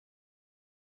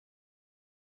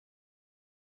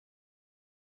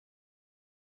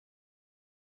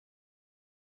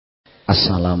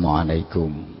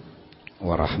Assalamualaikum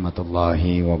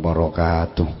warahmatullahi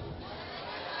wabarakatuh.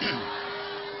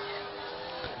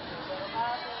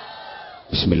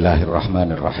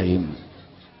 Bismillahirrahmanirrahim.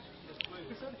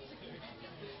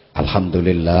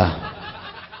 Alhamdulillah.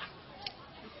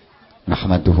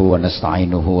 Nahmaduhu wa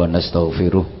nasta'inuhu wa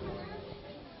nastaghfiruh.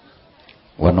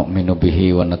 Wa nu'minu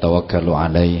bihi wa natawakkalu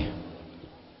alaihi.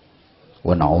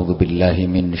 Wa na'udzu billahi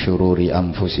min syururi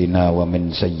anfusina wa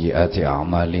min sayyiati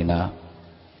a'malina.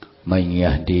 Man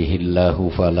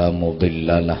yahdihillahu fala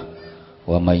mudhillalah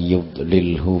wa man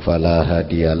yudlilhu fala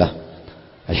hadiyalah.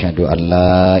 Asyhadu an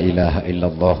la ilaha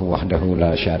illallah wahdahu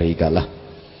la syarikalah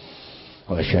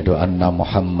wa asyhadu anna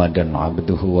Muhammadan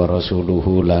abduhu wa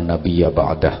rasuluhu la nabiyya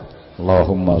ba'dah.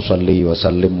 Allahumma shalli wa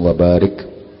sallim wa barik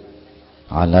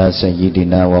ala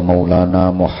sayyidina wa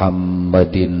maulana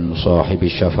Muhammadin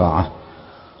sahibi syafa'ah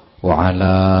wa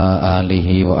ala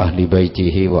alihi wa ahli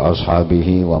baitihi wa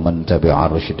ashabihi wa man tabi'a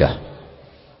rusydah.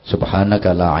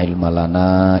 Subhanaka la ilma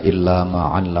lana illa ma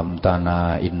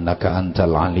 'allamtana innaka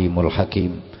antal alimul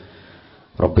hakim.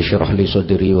 Rabbi shrah li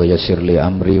sadri wa yassir li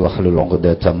amri wahlul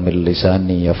 'uqdatam min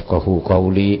lisani yafqahu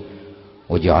qawli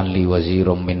waj'al li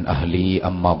waziran min ahli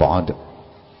amma ba'd.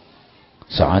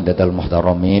 Sa'adatul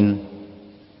muhtaramin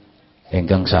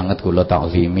ingkang sanget kula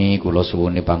takzimi, kula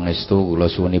suwuni pangestu, kula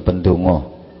suwuni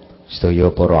pendonga.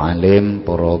 Sedaya para alim,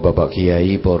 para bapak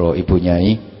kiai, para ibu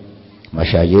nyai,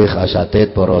 masyayikh,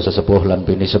 asatid, para sesepuh lan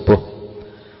bini sepuh,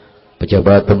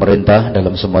 pejabat pemerintah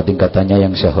dalam semua tingkatannya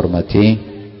yang saya hormati,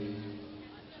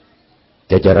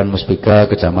 jajaran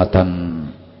Muspika Kecamatan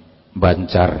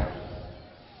Bancar,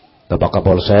 Bapak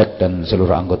Kapolsek dan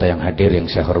seluruh anggota yang hadir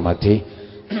yang saya hormati,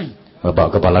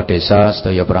 Bapak Kepala Desa,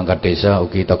 sedaya perangkat desa,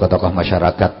 ugi tokoh-tokoh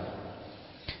masyarakat,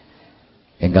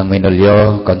 ingkang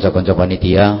minulya kanca-kanca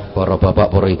panitia, para bapak,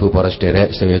 para ibu, para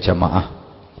sederek, sedaya jamaah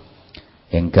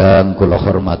ingkang kula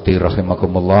hormati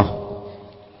rahimakumullah.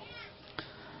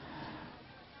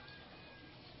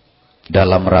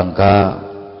 Dalam rangka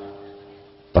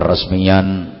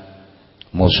peresmian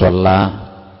Musholla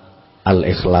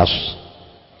Al-Ikhlas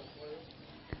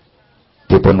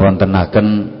dipun wontenaken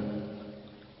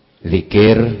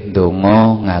zikir,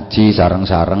 donga, ngaji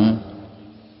sareng-sareng.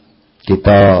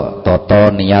 Kita toto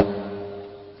niat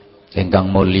ingkang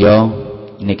mulya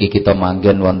niki kita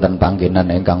manggen wonten panggenan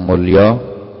ingkang mulya.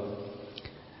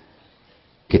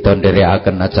 Kita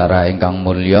nderekaken acara ingkang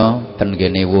mulya ten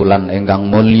kene wulan ingkang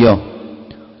mulya,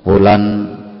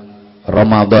 wulan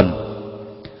Ramadan,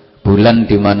 bulan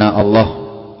di mana Allah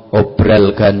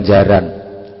obral ganjaran.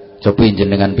 Coba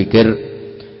jenengan pikir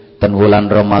ten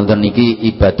wulan Ramadan niki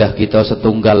ibadah kita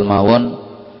setunggal mawon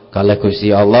kalih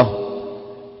Gusti Allah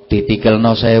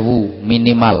ditikelno 1000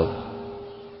 minimal,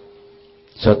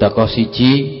 sedekah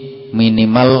siji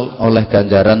minimal oleh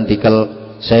ganjaran tikel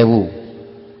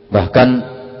 1000. Bahkan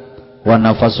wa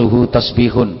nafasuhu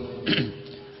tasbihun,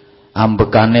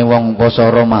 ambekane wong poso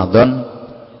Ramadan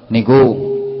niku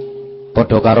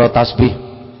padha karo tasbih.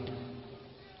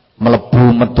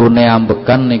 Mlebu metune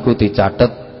ambekan niku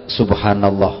dicatet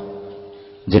subhanallah.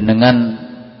 Jenengan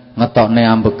ngetokne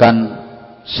ambekan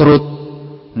serut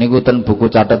niku ten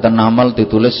buku catatan amal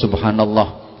ditulis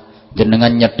subhanallah.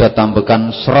 Jenengan nyedot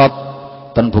tambekan serot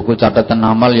ten buku catatan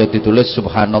amal ya ditulis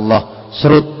subhanallah.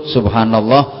 Serut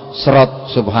subhanallah,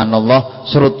 serot subhanallah,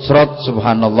 serut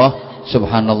subhanallah,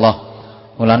 subhanallah.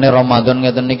 Mulane Ramadan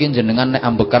ngeten niki jenengan nek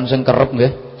ambekan sing kerep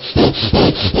nggih.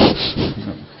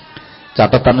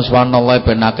 Catatan subhanallah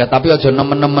ben akeh, tapi aja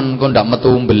nemen-nemen kok ndak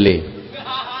metu umbele.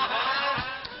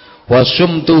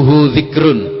 Wasumtuhu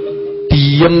dzikrun,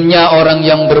 diamnya orang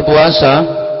yang berpuasa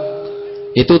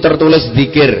itu tertulis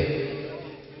zikir.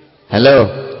 Halo,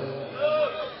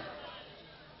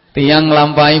 tiang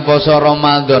lampai poso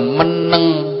Ramadan meneng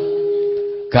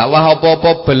gak wah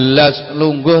apa-apa belas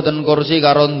lungguh ten kursi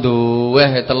karo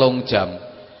duweh 3 jam.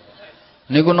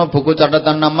 Niku no buku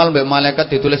catatan amal mbek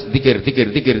malaikat ditulis zikir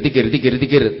 3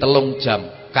 jam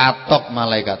katok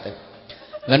malaikate.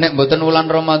 Lah nek mboten wulan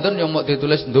Ramadan yo mok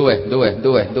ditulis duweh.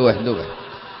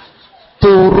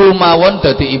 Turu mawon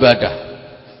dadi ibadah.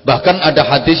 Bahkan ada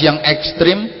hadis yang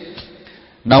ekstrim,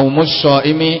 naumus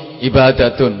shaimi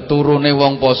ibadatun, turune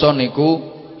wong poso niku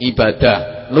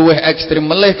ibadah. Luwih ekstrim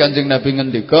melih Kanjeng Nabi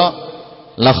ngendika,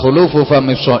 la khulufu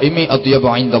famis shaimi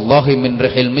atyabu indallahi min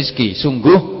rihil miski.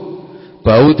 Sungguh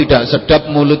bau tidak sedap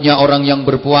mulutnya orang yang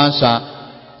berpuasa.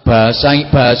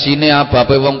 Bahasine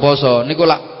ababe wong poso niku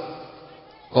lak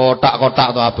kotak-kotak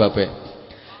to ababe.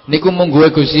 Niku mungguhe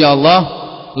Gusti Allah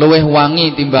luwih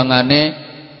wangi timbangane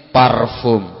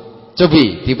parfum.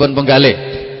 Cobi dipun penggalih.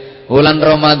 Wulan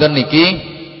Ramadan niki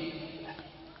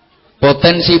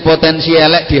Potensi-potensi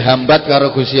elek dihambat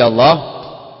karo Gusti Allah.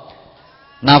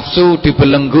 Nafsu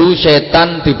dibelenggu,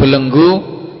 setan dibelenggu.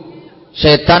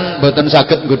 Setan mboten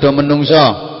saged nggodha menungso.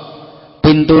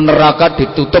 Pintu neraka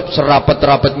ditutup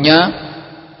serapet-rapetnya.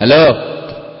 Halo.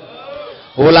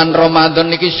 Wulan Ramadan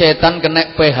niki setan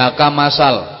kena PHK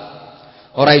massal.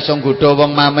 Ora iso nggodha wong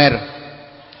mamer.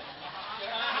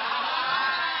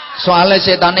 Soale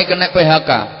setane kena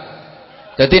PHK.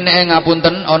 Jadi nek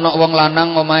ngapunten ana wong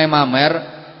lanang omahe mamer,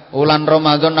 wulan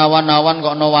Ramadan awan-awan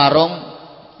kok ana warung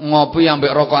ngopi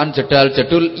ambek rokokan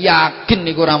jedal-jedul, yakin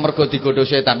niku ora mergo digodho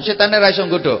setan. Setane ora iso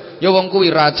nggodho, ya wong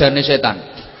kuwi rajane setan.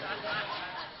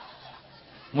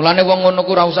 Mulane wong ngono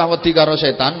ku ora usah wedi karo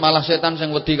setan, malah setan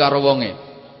sing wedi karo wonge.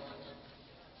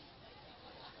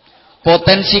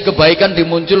 Potensi kebaikan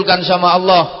dimunculkan sama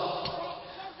Allah.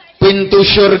 Pintu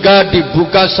surga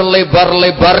dibuka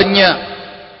selebar-lebarnya.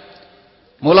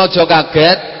 Mula aja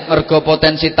kaget mergo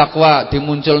potensi takwa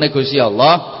dimunculne Gusti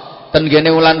Allah. Ten gene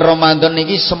wulan Ramadan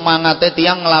niki semangate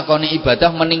tiyang nglakoni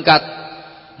ibadah meningkat.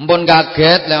 Mpun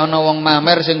kaget lek ana wong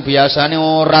mamer sing biasane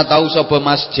ora tau sapa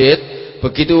masjid,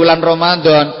 begitu wulan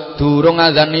Ramadan durung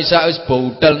azan isya wis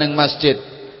budal ning masjid.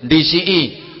 Ndisiki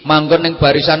manggon ning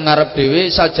barisan ngarep dhewe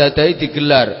sajadahe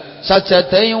digelar.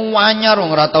 Sajadahe anyar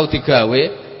wong ora tau digawe.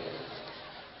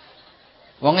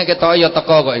 Wonge ketok ya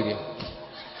teko kok iki.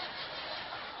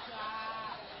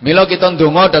 Mila kita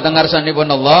ndonga dhateng ngarsanipun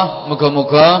Allah,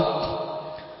 muga-muga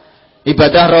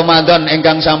ibadah Ramadan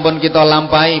ingkang sampun kita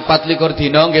lampahi 24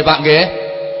 dina nggih Pak nggih.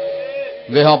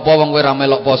 Nggih apa wong kowe ra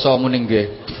melok poso muni nggih.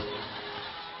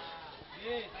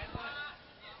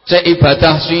 Cek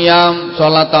ibadah siyam,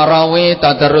 salat tarawih,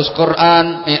 tadarus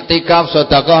Quran, iktikaf,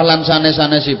 sedekah lan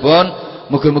sanes-sanesipun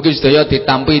mugi-mugi sedaya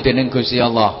ditampi dening Gusti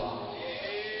Allah.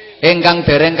 Ingkang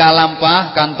dereng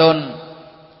kalampah kantun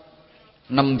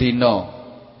 6 dina.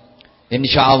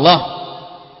 Insyaallah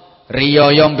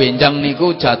riyaya benjang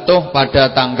niku jatuh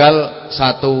pada tanggal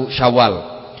 1 Syawal.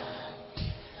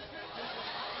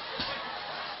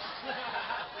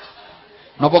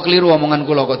 Napa keliru omongan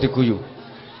kula kok diguyu?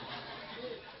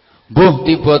 Mbuh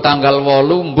tiba tanggal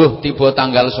 8, mbuh tiba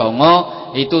tanggal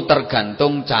 9, itu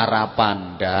tergantung cara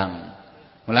pandang.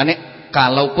 Mulane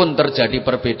kalaupun terjadi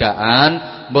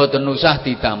perbedaan mboten usah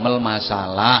didamel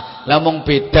masalah. Lah mung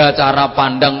beda cara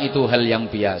pandang itu hal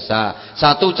yang biasa.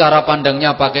 Satu cara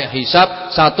pandangnya pakai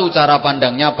hisab, satu cara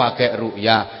pandangnya pakai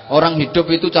ru'yah. Orang hidup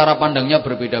itu cara pandangnya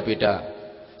berbeda-beda.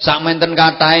 Sakmenten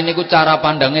katahe niku cara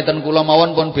pandangnya ten kula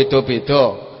mawon pun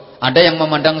beda-beda. Ada yang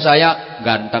memandang saya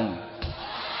ganteng.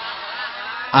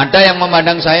 Ada yang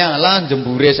memandang saya lah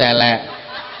jembure selek.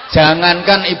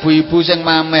 Jangankan ibu-ibu sing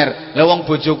mamer, lha wong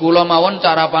bojo kula mawon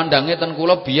cara pandange ten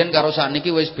kula biyen karo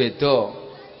sakniki wis beda.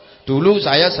 Dulu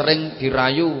saya sering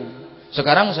dirayu,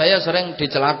 sekarang saya sering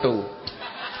dicelatu.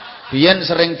 Biyen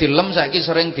sering dilem, saiki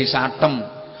sering disatem.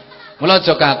 Mula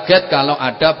aja kaget kalau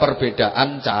ada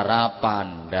perbedaan cara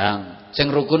pandang.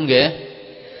 Sing rukun nggih?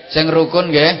 Sing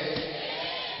rukun nggih?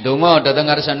 Donga dhateng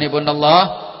ngarsanipun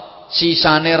Allah.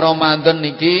 Sisane Ramadan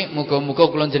niki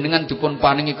muga-muga kula jenengan dipun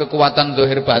paringi kekuatan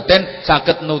zahir batin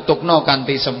saged nutukna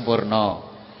kanthi sempurna.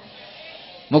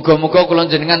 Muga-muga kula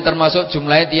jenengan termasuk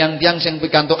jumlahe tiang-tiang sing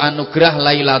pikantuk anugerah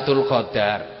Lailatul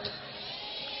Qadar.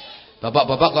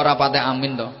 Bapak-bapak kok ora pate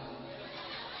amin to?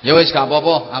 Ya wis gak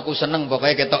apa-apa, aku seneng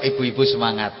pokoke ketok ibu-ibu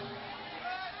semangat.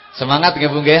 Semangat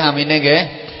nggih Bu nggih, amine nggih.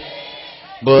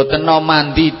 Mboten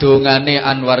mandi dongane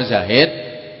Anwar Zahid.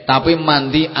 Tapi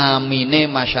mandi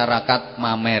amine masyarakat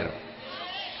mamer.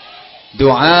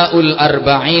 Doaul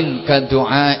arba'in ka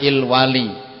doail wali.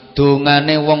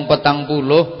 Dongane wong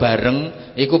 40 bareng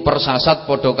iku persasat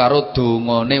padha karo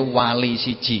dongane wali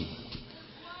siji.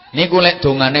 Niku lek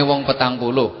dongane wong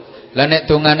 40. Lah nek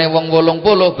dongane wong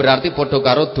 80 berarti padha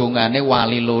karo dongane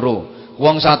wali loro.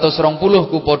 Wong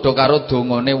 120 ku padha karo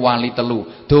dongane wali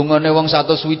 3. Dongane wong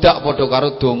 120 padha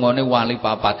karo dongane wali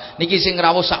 4. Niki sing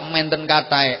rawuh sak menten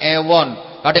katahe ewon.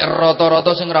 Kathik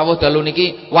rata-rata sing rawuh dalu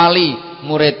niki wali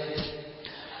murid.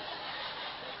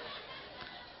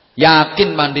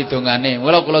 Yakin mandi dongane.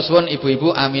 Mula kula suwun ibu-ibu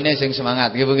amine sing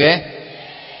semangat nggih Bu nggih.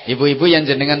 Ibu-ibu yang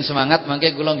jenengan semangat mangke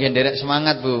kula nggih nderek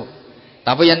semangat Bu.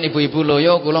 Tapi yang ibu-ibu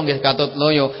loyo kula nggih katut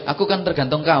loyo. Aku kan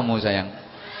tergantung kamu sayang.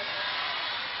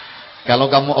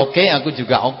 Kalau kamu oke, aku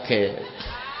juga oke.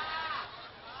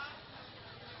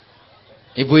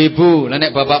 Ibu-ibu,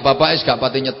 nenek bapak-bapak wis gak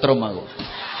pati nyetrum aku.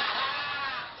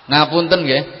 Ngapunten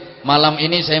nggih, malam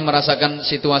ini saya merasakan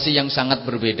situasi yang sangat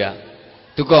berbeda.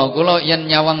 Duka kula yen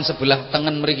nyawang sebelah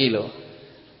tengen mriki lho.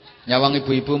 Nyawang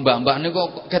ibu-ibu, mbak-mbak niku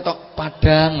kok ketok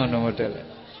padang ngono modele.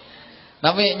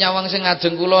 Tapi nyawang sing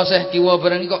ngajeng kula seh kiwa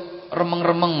bareng kok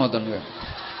remeng-remeng ngoten kok.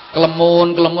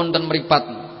 Kelemun ten mripat.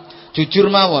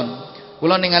 Jujur mawon,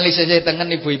 kula ningali sesih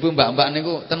tengen ibu-ibu mbak-mbak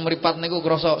niku ten mripat niku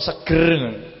krasa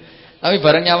seger. Tapi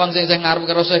bareng nyawang sing ngarep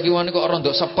krasa kiwa niku ora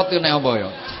nduk sepet yo nek apa ya.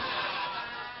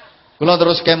 Kula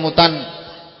terus kemutan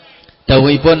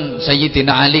dawuhipun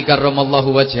Sayyidina Ali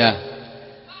karramallahu wajhah.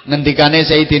 Ngendikane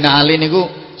Sayyidina Ali niku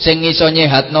sing iso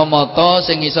nyehatno mata,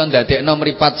 sing iso ndadekno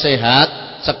mripat sehat,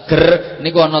 seger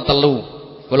niku ana telu.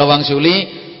 Kula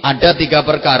wangsuli ada 3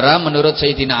 perkara menurut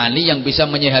Sayyidina Ali yang bisa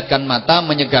menyehatkan mata,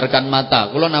 menyegarkan mata.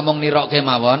 Kula namung nirokke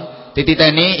mawon,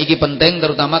 dititeni iki penting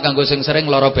terutama kanggo sing sering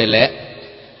lara belek.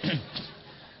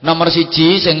 Nomor 1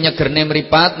 sing nyegerne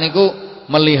mripat niku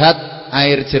melihat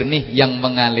air jernih yang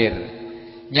mengalir.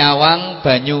 Nyawang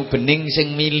banyu bening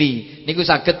sing mili niku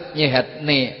saged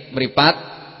nyehatne mripat,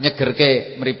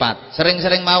 nyegerke mripat.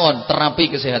 Sering-sering mawon terapi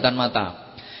kesehatan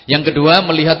mata. Yang kedua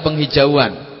melihat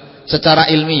penghijauan. Secara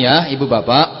ilmiah ibu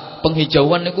bapak,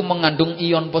 penghijauan niku mengandung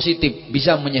ion positif,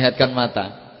 bisa menyehatkan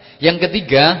mata. Yang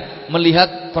ketiga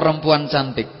melihat perempuan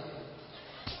cantik.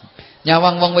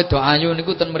 Nyawang wong wedok ayu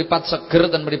niku ten mripat seger,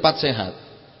 ten mripat sehat.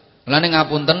 Lane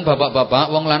ngapunten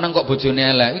bapak-bapak, wong lanang kok bojone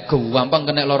elek, iki gampang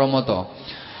kena lara mata.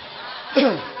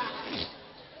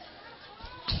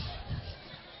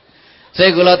 Saya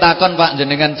kula takon Pak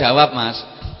jenengan jawab Mas.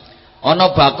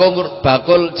 Ana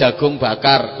bakul jagung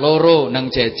bakar loro nang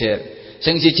jejer.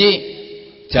 Sing siji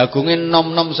jagunge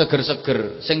nom-nom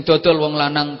seger-seger, sing dodol wong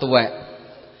lanang tuwek.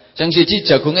 Sing siji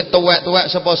jagunge tuwek-tuwek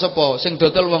sepo-sepo, sing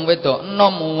dodol wong wedok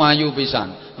nom ayu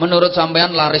pisan. Menurut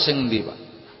sampean laris sing endi, Pak?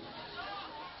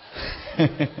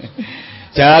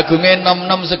 Jagunge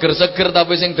nom-nom seger-seger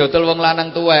tapi sing dodol wong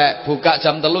lanang tuwek, buka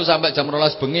jam 3 sampai jam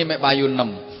 12 bengi mek payu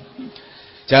 6.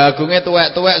 Jagunge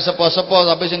tuwek-tuwek sepo-sepo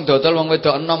tapi sing dodol wong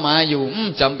wedok enom ayu.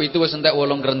 Jam 7 wis entek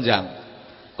 8 kerenjang.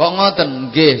 Kok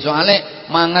ngoten? Nggih, soalé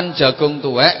mangan jagung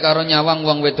tuwek karo nyawang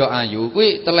wong wedok ayu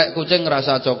kuwi telek kucing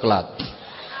rasa coklat.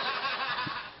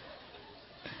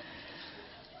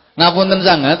 Ngapunten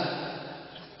sanget.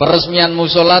 Peresmian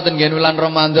musholla ten nggen wulan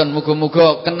Ramadan,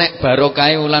 muga-muga kenek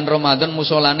barokahe wulan Ramadan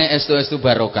musholane estu-estu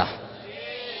barokah.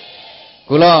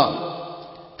 Kula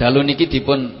dalu niki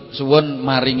dipun suwun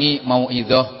maringi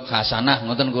mauidhah hasanah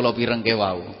ngoten kula pirengke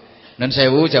wau. Dan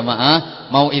sewu jamaah,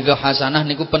 mauidhah hasanah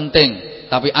niku penting,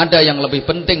 tapi ada yang lebih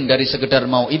penting dari sekedar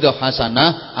mauidhah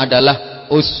hasanah adalah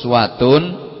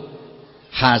uswatun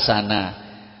hasanah.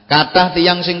 Kathah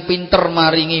tiyang sing pinter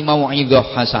maringi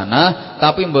mauidhah hasanah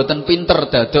tapi mboten pinter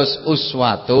dados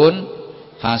uswatun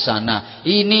hasanah.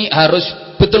 Ini harus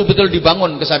betul-betul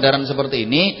dibangun kesadaran seperti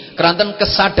ini. Keranten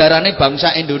kesadarannya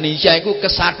bangsa Indonesia itu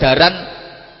kesadaran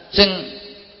sing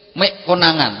mek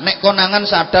konangan. Nek konangan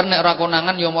sadar, nek ora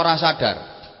konangan ya ora sadar.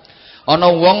 Ana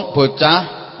wong bocah,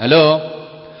 halo.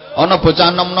 Ana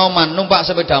bocah nom-noman numpak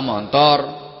sepeda motor.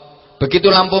 Begitu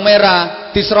lampu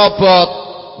merah diserobot.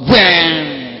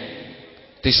 Weng.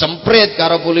 Disemprit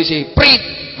karo polisi.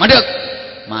 Prit, mandek.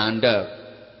 Mandek.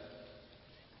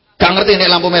 Gak ngerti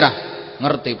nek lampu merah?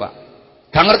 Ngerti, Pak.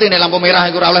 Gak ngerti nek lampu merah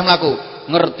iku ora oleh mlaku?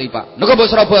 Ngerti, Pak. Nek mbok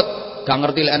serobot, gak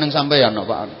ngerti lek nang sampeyan kok,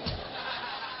 Pak.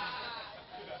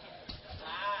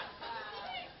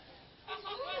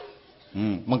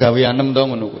 Menggawe anem to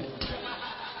ngono kuwi.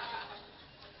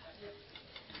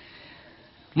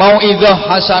 Mauidhah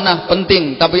hasanah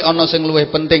penting, tapi ana sing luwih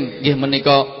penting nggih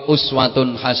menika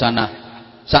uswatun hasanah.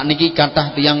 Sakniki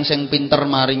kathah tiyang sing pinter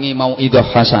maringi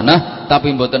mauidhah hasanah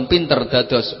tapi mboten pinter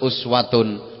dados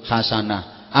uswatun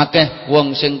hasanah. Akeh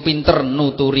wong sing pinter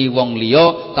nuturi wong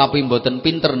liya tapi mboten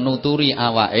pinter nuturi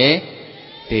awake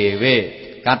dhewe.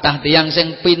 Kathah tiyang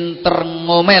sing pinter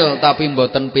ngomel tapi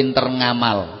mboten pinter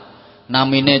ngamal.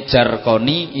 Namine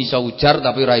jarkoni, iso ujar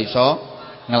tapi ora iso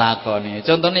nglakoni.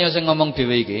 Contone ya sing ngomong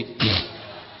dhewe iki.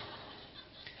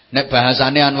 Nek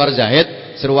bahasane Anwar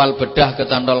Zahid, serual bedah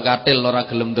kecantol katil ora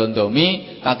gelem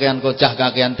dondomi, kakean kocah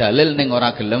kakean dalil ning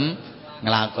ora gelem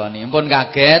nglakoni. Ampun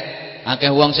kaget,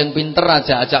 akeh wong sing pinter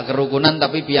ajak-ajak kerukunan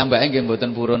tapi piyambake nggih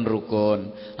mboten purun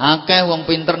rukun. Akeh wong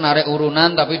pinter narik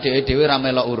urunan tapi dhewe-dhewe ra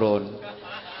melok urun.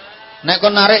 Nek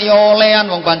kon narik ya olehan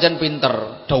wong pancen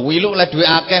pinter. Do wiluk le duwe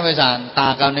akeh wisan.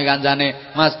 Takane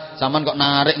kancane, "Mas, sampean kok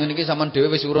narik ngene iki sampean dhewe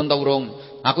wis urun ta urung?"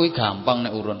 Aku iki gampang nek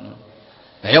urun.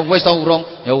 Lah ya wis ta urung?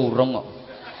 Ya urung kok.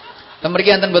 Ten mriki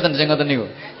enten mboten sing ngoten niku?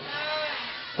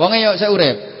 Wonge yo sik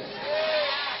urip.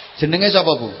 Jenenge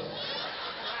sapa, Bu?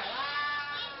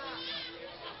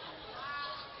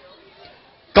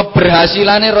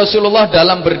 Keberhasilannya Rasulullah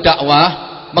dalam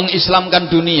berdakwah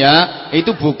mengislamkan dunia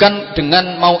itu bukan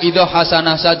dengan mauidhah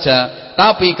hasanah saja,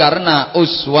 tapi karena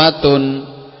uswatun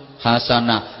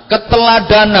hasanah,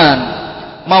 keteladanan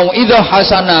mauidhah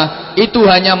hasanah itu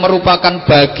hanya merupakan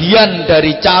bagian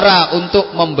dari cara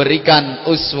untuk memberikan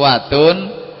uswatun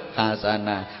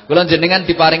hasanah. Kula jenengan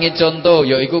diparingi contoh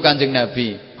yaiku Kanjeng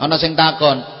Nabi. Ana sing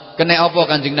takon, kene apa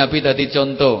Kanjeng Nabi dadi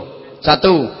contoh?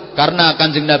 Satu, karena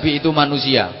Kanjeng Nabi itu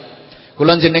manusia.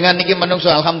 Kula jenengan niki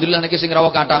menungso, alhamdulillah niki sing rawuh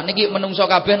kathah. Niki menungso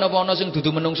kabeh napa ana sing dudu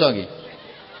menungso nggih?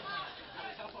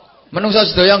 Menungso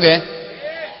sedaya nggih?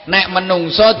 Nek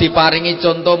menungso diparingi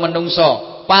contoh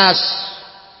menungso, pas.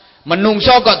 Menungso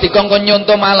kok dikongkon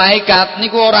nyontoh malaikat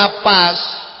niku ora pas.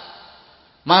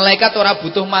 Malaikat ora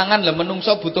butuh mangan, lho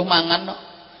menungso butuh mangan no.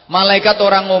 Malaikat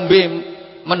ora ngombe,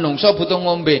 menungso butuh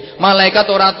ngombe. Malaikat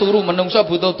ora turu, menungso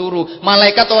butuh turu.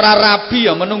 Malaikat ora rabi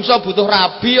ya, menungso butuh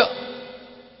rabi ya.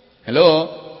 Halo.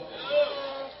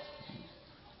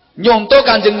 Nyontoh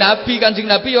Kanjeng Nabi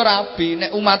ya rabi.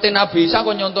 Nek umate Nabi Isa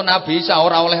kok nyontoh Nabi Isa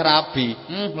ora oleh rabi.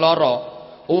 Lara.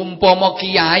 Umpama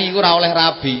kiai ora oleh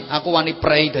rabi, aku wani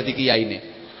prei dadi kiyaine.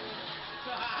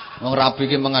 Wong rabi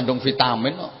ki mengandung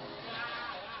vitamin kok.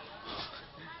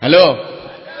 Halo.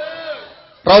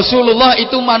 Rasulullah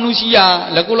itu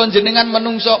manusia. Lah kula jenengan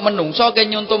menungso ke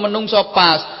nyontoh menungso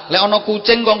pas. Lek ana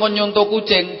kucing kok nyontoh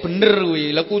kucing, bener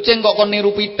kuwi. Lah kucing kok kon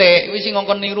niru pitik, kuwi sing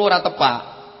ngongkon niru ora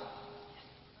tepak.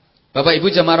 Bapak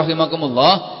Ibu jamaah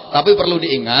rahimakumullah, tapi perlu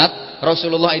diingat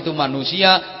Rasulullah itu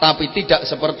manusia tapi tidak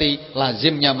seperti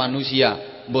lazimnya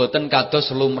manusia. Mboten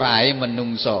kados lumrahe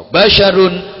menungso.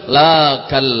 Basyarun la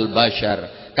kal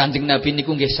basyar. Kanjeng Nabi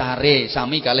niku nggih sare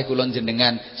sami kalih kula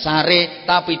jenengan. Sare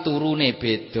tapi turune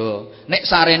beda. Nek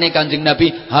sarene Kanjeng Nabi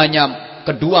hanya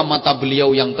kedua mata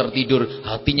beliau yang tertidur,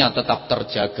 hatinya tetap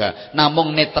terjaga.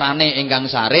 Namung netrane ingkang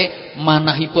sare,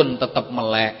 manahipun tetap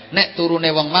melek. Nek turune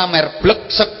wong mamer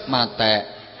bleksek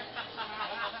mate.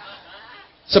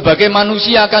 Sebagai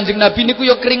manusia Kanjeng Nabi niku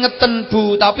ya keringetan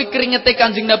Bu, tapi keringete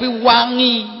Kanjeng Nabi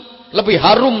wangi. Lebih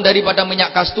harum daripada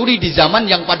minyak kasturi di zaman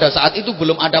yang pada saat itu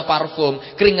belum ada parfum.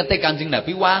 Keringete Kanjeng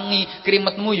Nabi wangi,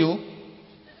 kerimetmu yu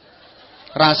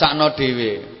rasakno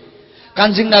dhewe.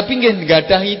 Kanjeng Nabi nggih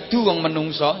nggadah idu wong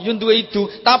menungso, yo duwe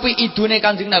idu, tapi idune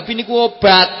Kanjeng Nabi niku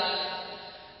obat.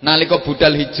 Nalika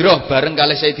budal hijrah bareng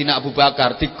kalih Sayyidina Abu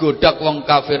Bakar digodak wong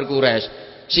kafir Quraisy,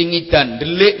 singidan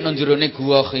ndelik nang jerone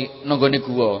gua nanggone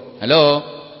gua. Halo.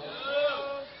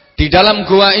 Di dalam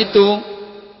gua itu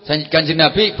Kanjeng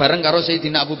Nabi bareng karo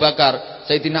Sayyidina Abu Bakar.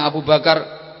 Sayyidina Abu Bakar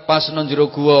pas nang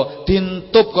jero gua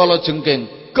dintup kala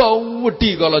jengking,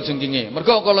 gawedi kala jengkinge.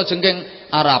 Mergo kala jengking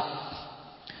Arab.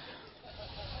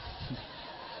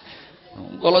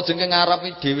 Kala jengking Arab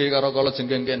iki dhewe karo kala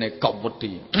jengking kene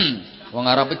gawedi. Wong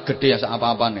Arab iki gedhe sak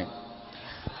apa-apane.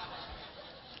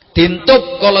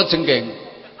 Dintup kala jengking.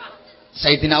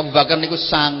 Sayyidina Abu Bakar niku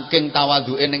saking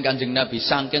tawadhuke ning Kanjeng Nabi,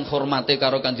 saking hormate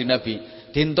karo Kanjeng Nabi.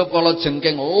 Dintup kala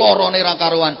jengking lorone ra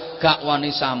karuan, gak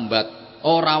wani sambat.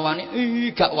 Ora wani,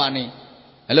 gak wani.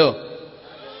 Halo.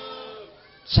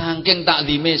 Saking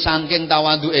takzime, saking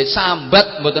tawadhuke,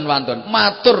 sambat mboten wantun,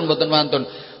 matur mboten wantun.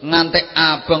 Ngantek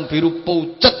abang biru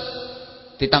pucet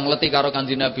ditangleti karo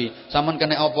Kanjeng Nabi. Sampeyan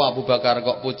kene apa Abu Bakar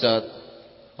kok pucet?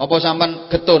 Apa sampean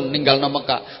getun ninggalno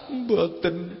Mekah?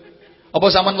 Mboten. Apa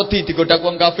sampean wedi digodak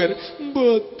wong kafir?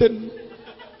 Mboten.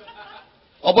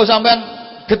 Apa sampean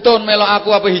getun melok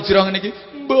aku apa hijrah ngene iki?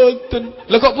 Mboten.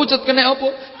 Lah kok pucet kene apa?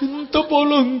 Entuk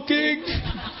polongking.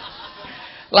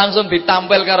 Langsung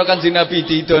ditampel karo Kanjeng Nabi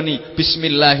diidoni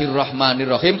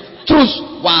bismillahirrahmanirrahim, terus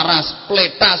waras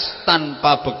pletas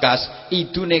tanpa bekas.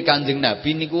 Idune Kanjeng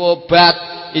Nabi niku obat.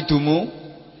 Idumu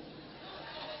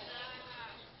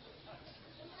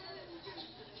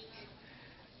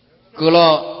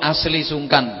kula asli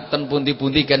sungkan ten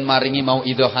pundi-pundi ken maringi mau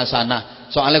idho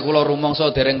hasanah. Soale kula rumangsa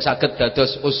dereng saged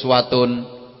dados uswatun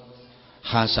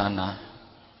hasanah.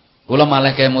 Kula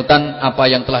malah kemutan apa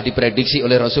yang telah diprediksi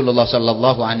oleh Rasulullah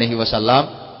sallallahu alaihi wasallam.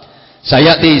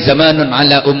 Sayati zamanun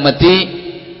ala ummati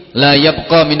la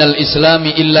yabqa minal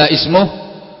islami illa ismuh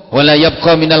wa la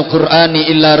yabqa minal qur'ani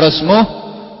illa rasmuh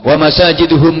wa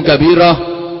masajiduhum kabirah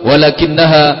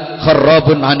walakinnaha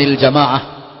kharrabun anil jamaah.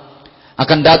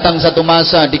 Akan datang satu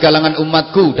masa di kalangan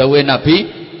umatku dawuh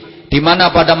Nabi, di mana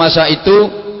pada masa itu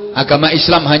agama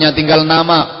Islam hanya tinggal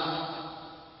nama,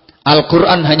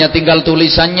 Al-Quran hanya tinggal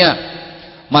tulisannya,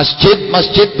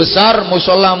 masjid-masjid besar,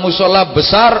 musholla-musholla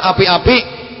besar, api-api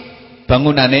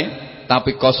bangunane,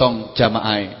 tapi kosong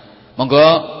jamaah. Monggo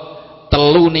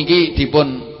telu niki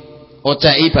dipun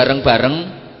oceki bareng-bareng,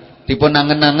 dipun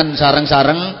angen-angen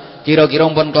sareng-sareng, kira-kira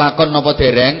pun kelakon napa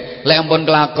dereng. Lek pun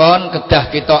kelakon kedah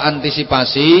kita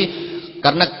antisipasi,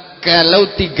 karena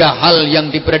kalau 3 hal yang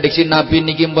diprediksi Nabi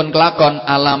niki pun kelakon,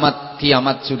 alamat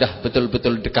kiamat sudah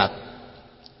betul-betul dekat.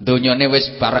 Dunyane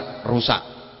wis barak rusak.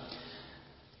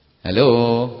 Halo.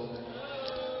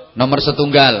 Nomor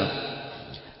setunggal,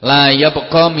 la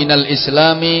yabqa minal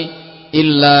islami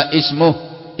illa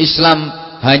ismuh. Islam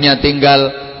hanya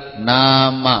tinggal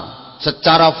nama.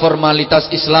 Secara formalitas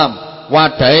Islam,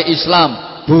 wadai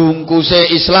Islam,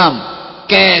 bungkuse Islam,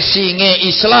 casinge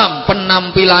Islam,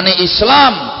 penampilane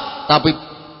Islam, tapi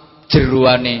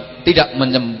jeruane tidak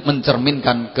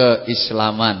mencerminkan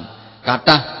keislaman.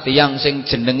 Kathah tiyang sing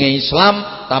jenenge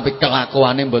Islam tapi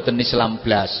kelakuane mboten Islam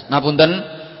blas. Ngapunten,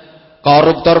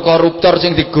 koruptor-koruptor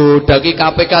sing digodaki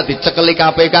KPK, dicekeli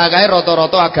KPK kae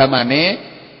rata-rata agamane.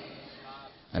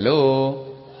 Halo.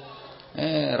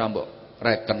 Rambok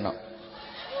reken kok.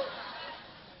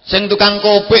 Sing tukang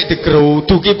kopek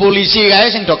digeruduki polisi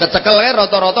kae sing do kecekel kae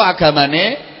rata-rata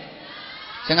agamane.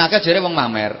 Sing akeh jere wong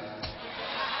mamer.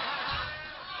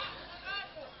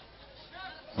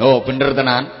 Oh, bener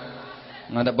tenan.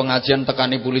 Ngantek pengajian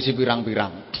tekani polisi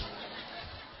pirang-pirang.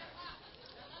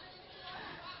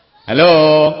 Halo.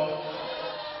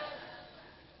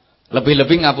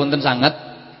 Lebih-lebih ngapunten sangat.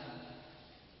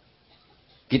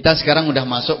 Kita sekarang udah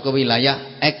masuk ke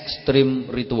wilayah ekstrim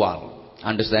ritual.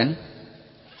 Understand?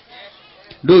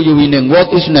 Do you mean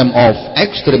what is name of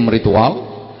extreme ritual?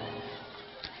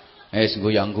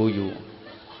 Goyang-guyu.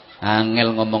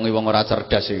 Angel ngomongi wong ora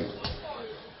cerdas iki.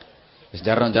 Wis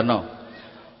jarno-jarno.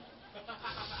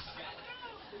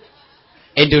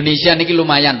 Indonesia niki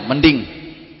lumayan, mending.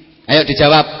 Ayo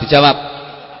dijawab.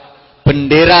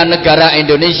 Bendera negara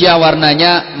Indonesia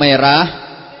warnanya merah,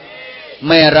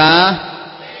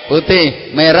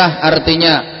 putih. Merah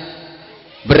artinya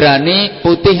berani,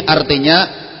 putih artinya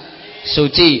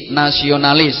suci,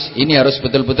 nasionalis. Ini harus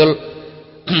betul-betul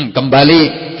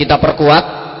kembali kita perkuat.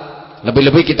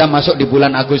 Lebih-lebih kita masuk di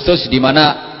bulan Agustus di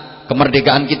mana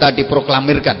kemerdekaan kita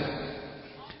diproklamirkan.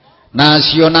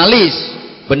 Nasionalis,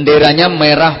 benderanya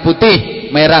merah putih.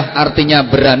 Merah artinya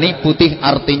berani, putih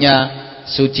artinya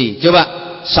suci. Coba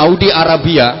Saudi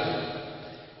Arabia.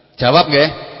 Jawab nggih?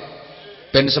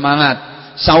 Ben semangat.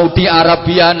 Saudi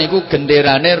Arabia niku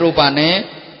genderane rupane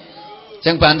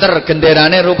sing banter,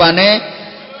 genderane rupane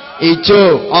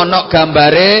ijo, ana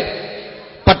gambare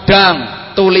pedang,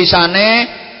 tulisane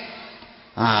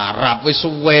Arab. Wis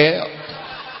suwe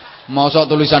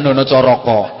mosok tulisan ana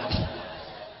Caraka.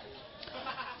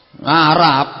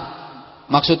 Arab.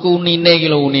 Maksudku unine iki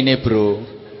lho, unine, Bro.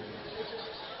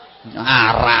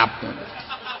 Arab.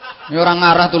 Ini orang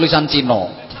ngarah tulisan Cina.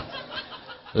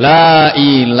 La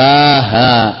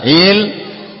ilaha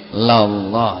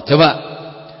illallah. Coba.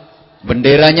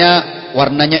 Benderanya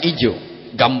warnanya hijau,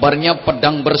 gambarnya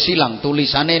pedang bersilang,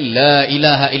 tulisannya la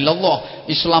ilaha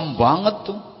illallah. Islam banget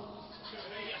tuh.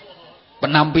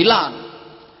 Penampilan.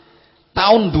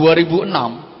 Tahun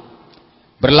 2006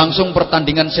 berlangsung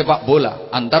pertandingan sepak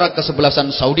bola antara kesebelasan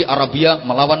Saudi Arabia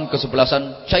melawan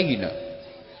kesebelasan China.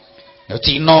 Ya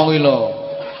Cina kuwi lho.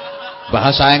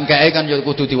 Bahasa engkeke kan ya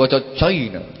kudu diwaca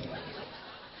China.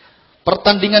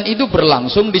 Pertandingan itu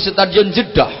berlangsung di Stadion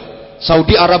Jeddah.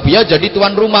 Saudi Arabia jadi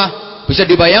tuan rumah. Bisa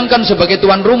dibayangkan sebagai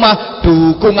tuan rumah,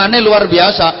 dukungannya luar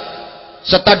biasa.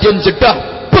 Stadion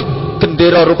Jeddah,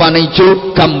 bendera rupanya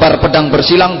hijau, gambar pedang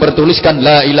bersilang, bertuliskan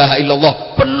la ilaha illallah.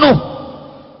 Penuh.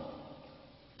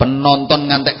 Penonton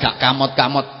ngantek gak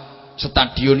kamot-kamot.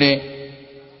 Stadionnya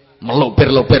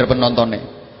melober-lober penontonnya.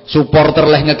 Supporter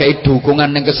leh ngekei dukungan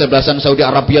yang kesebelasan Saudi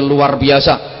Arabia luar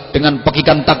biasa. Dengan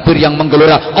pekikan takbir yang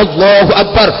menggelora, Allahu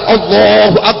Akbar,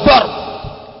 Allahu Akbar.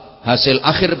 Hasil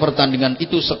akhir pertandingan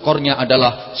itu skornya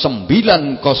adalah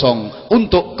 9-0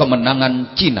 untuk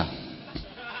kemenangan Cina.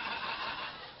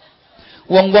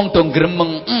 Wong-wong dong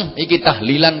gremeng, iki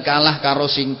tahlilan kalah karo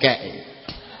singkek.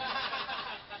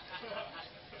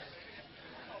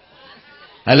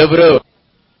 Halo bro.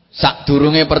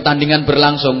 Sakdurunge pertandingan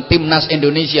berlangsung, timnas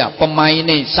Indonesia,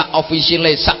 pemaine, sak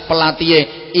ofisiale, sak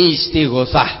pelatih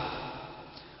istighosah.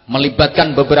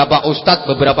 Melibatkan beberapa ustadz,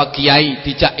 beberapa kiai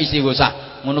dijak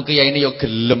istighosah. Ngono kiai ini yo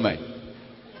gelem ae.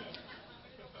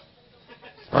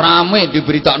 Rame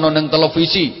diberitakno nang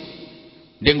televisi.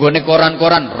 Ning nggone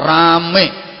koran-koran rame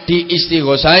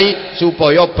diistighosahi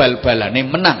supaya bal-balane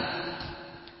menang.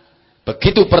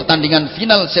 Begitu pertandingan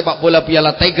final sepak bola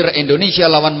Piala Tiger Indonesia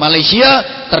lawan Malaysia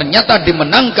ternyata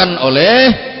dimenangkan oleh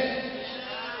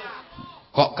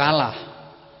kok kalah.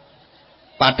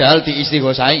 Padahal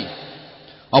diistighosahi.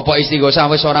 Apa istighosah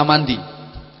wis ora mandi?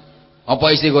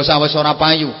 Apa istighosah wis ora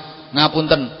payu?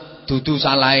 Ngapunten, dudu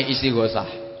salahe istighosah.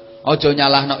 Aja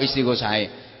nyalahno istighosahe.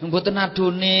 Mboten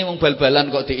adone wong bal-balan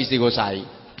kok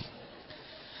diistighosahi.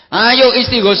 Ayo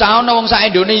istighosah ana wong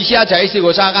sak Indonesia aja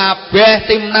istighosah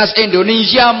kabeh. Timnas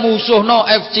Indonesia musuhno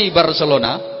FC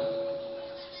Barcelona.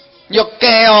 Yo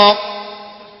keok.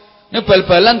 Nek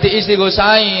bal-balan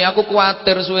diistighosai, aku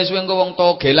kuwatir suwe-suwe engko wong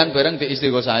togelan bareng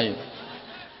diistighosai.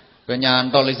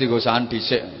 Kenyantol istighosahan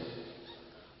dhisik.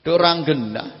 Dek orang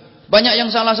genah. Banyak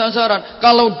yang salah sasaran.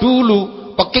 Kalau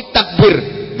dulu pekik takbir,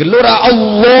 gelora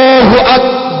Allahu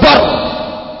Akbar,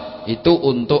 itu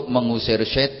untuk mengusir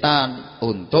setan,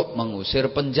 untuk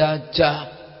mengusir penjajah.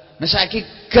 Nah saiki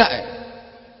gak.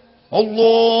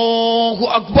 Allahu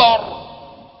Akbar.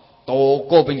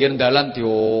 Toko pinggir dalan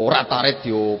diorak-arik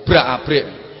diobrak-abrik.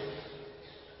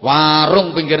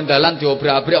 Warung pinggir dalan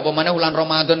diobrak-abrik apa maneh wulan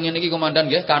Ramadan ngene iki komandan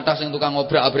nggih, kathah sing tukang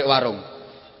obrak-abrik warung.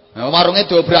 Nah, warunge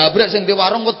diobrak-abrik sing di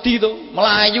warung wedi to,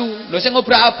 melayu. Lho sing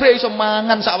obrak-abrik iso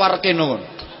mangan sak wareke ngono.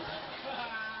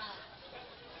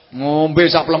 Ngombe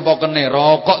sak plempokene,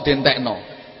 rokok dientekno.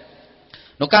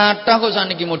 Lho kathah kok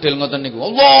saniki model ngoten niku.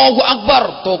 Allahu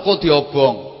Akbar, toko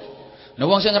diobong. Nah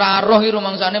wong sing ra roh iki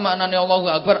rumangsane maknane Allahu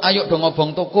Akbar, ayo do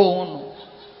ngobong toko ngono.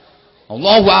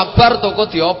 Allahu Akbar, toko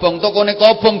diobong, tokone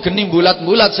kobong geni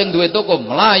bulat-bulat sing duwe toko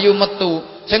melayu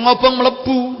metu, sing ngobong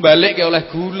mlebu, balik ke oleh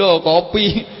gula,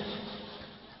 kopi.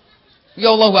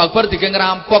 Ya Allahu Akbar dike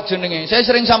ngerampok jenenge. Saya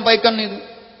sering sampaikan itu.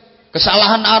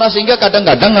 Kesalahan arah sehingga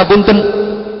kadang-kadang ngapunten.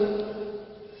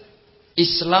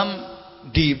 Islam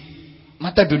di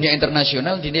mata dunia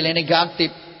internasional dinilai negatif.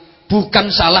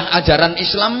 Bukan salah ajaran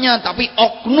Islamnya, tapi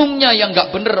oknumnya yang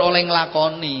enggak bener oleh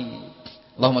nglakoni.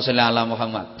 Allahumma sholli ala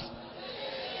Muhammad.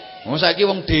 Wong saiki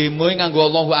wong demo nganggo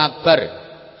Allahu Akbar.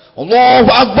 Allahu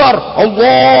Akbar,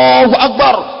 Allahu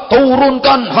Akbar,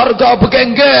 turunkan harga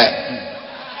begengge.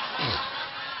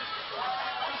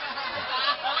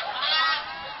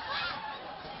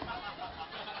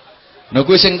 Nah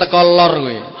kuwi sing teko lor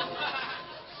kuwi.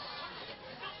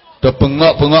 Do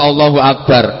bengok-bengok Allahu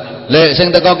Akbar. Lek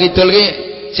sing teko kidul ki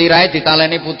sirahe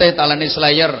ditaleni putih, taleni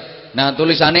slayer. Nah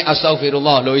tulisane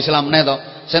astagfirullah, lho Islamne to.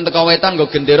 Sing teko wetan nggo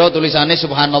gendera tulisane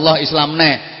subhanallah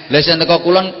Islamne. Lek sing teko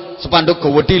kulon spanduk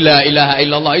gowedi la ilaha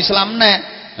illallah Islamne.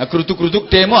 Nah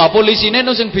gruduk-gruduk demo polisine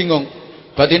no sing bingung.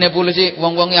 Batine polisi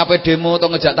wong-wong ape demo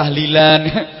to ngejak tahlilan.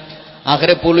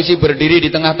 Akhirnya polisi berdiri di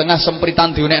tengah-tengah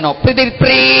sempritan diunekno.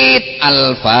 Prit-prit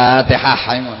Al-Fatihah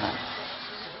ngono.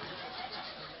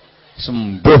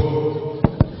 Sembuh.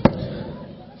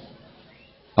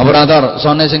 Operator,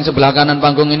 sound sing sebelah kanan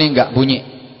panggung ini enggak bunyi.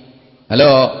 Halo.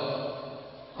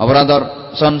 Operator,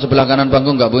 sound sebelah kanan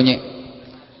panggung enggak bunyi.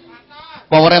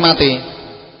 Powernya mati.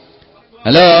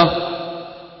 Halo.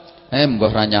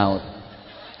 Mbah ra nyaut.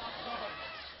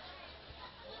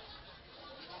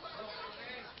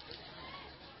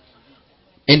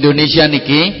 Indonesia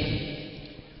niki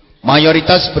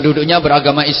mayoritas penduduknya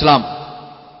beragama Islam.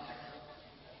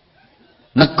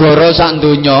 Negara sak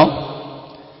donya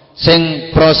sing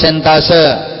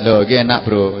prosentase lho iki enak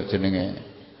bro jenenge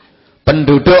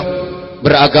penduduk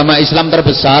beragama Islam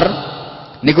terbesar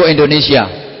niku Indonesia.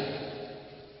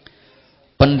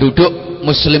 Penduduk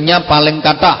muslimnya paling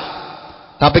kathah.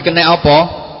 Tapi kena apa?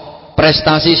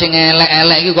 Prestasi sing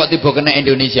elek-elek iki kok tiba kena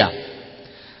Indonesia.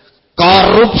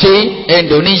 Korupsi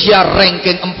Indonesia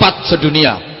ranking 4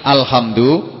 sedunia.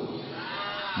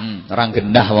 Alhamdulillah. Orang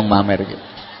gendah wong mamer iki.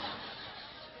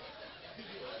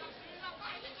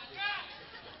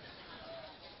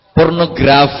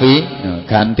 Pornografi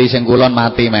ganti sing kulon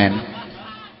mati men.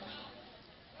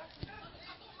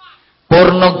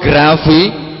 Pornografi,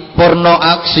 porno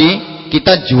aksi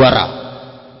kita juara.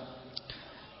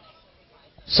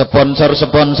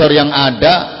 Sponsor-sponsor yang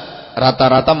ada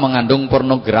rata-rata mengandung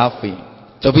pornografi.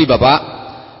 Cobi Bapak,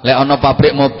 lek ana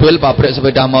pabrik mobil, pabrik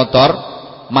sepeda motor,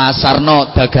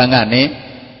 masarno dagangane,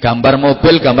 gambar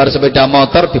mobil, gambar sepeda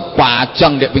motor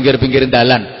dipajang di pinggir-pinggir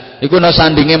dalan. Iku no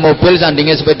sandinge mobil,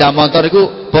 sandinge sepeda motor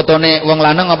iku fotone wong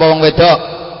lanang apa wong wedok?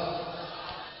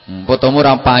 Fotomu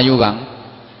ra payu, Kang.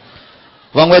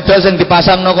 Wong wedok sing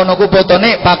dipasang kono ku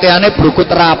fotone pakaiane brukut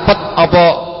rapet apa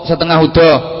setengah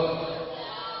udo?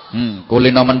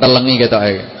 Kulino mentelengi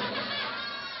ketoke.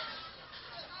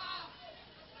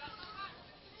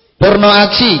 Porno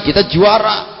aksi kita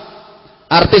juara.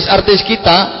 Artis-artis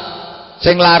kita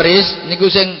sing laris niku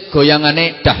sing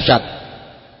goyangane dahsyat.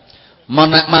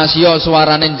 Menek masya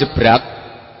suarane jebrak,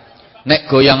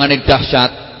 nek goyangane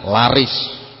dahsyat laris.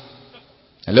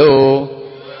 Halo.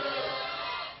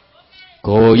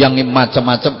 Goyang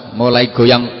macam-macam, mulai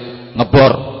goyang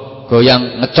ngebor,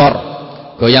 goyang ngecor,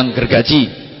 goyang gergaji,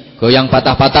 goyang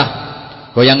patah-patah,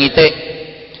 goyang itik,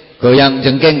 goyang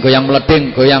jengking, goyang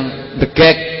meleding, goyang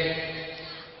degek.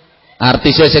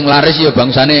 Artisnya sing laris ya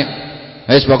bangsane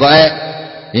wis pokoke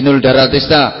Inul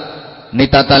Daratista,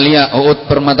 Nita Talia, Uut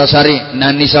Permatasari,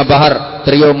 Nanisa Bahar,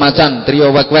 trio macan,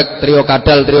 trio wek-wek, trio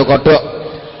kadal, trio kodok,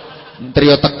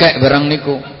 trio tekek barang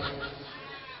niku.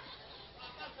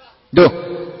 Duh,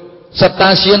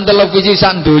 stasiun televisi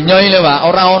sak donya iki lho, Pak,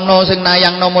 ora ana sing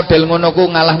nayangno model ngono ku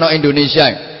ngalahno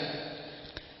Indonesia.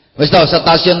 Wis tau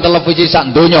stasiun televisi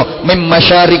sak donya mim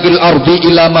masyarikil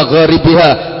ardi ila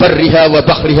magharibiha barriha wa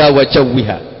bahriha wa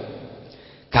jawiha.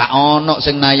 Gak ono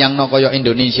sing nayangno kaya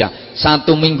Indonesia.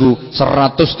 Satu minggu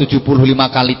 175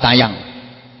 kali tayang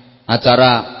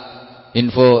acara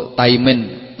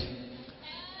infotainment.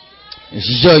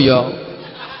 Iya ya.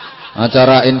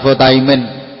 Acara infotainment.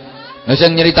 Lah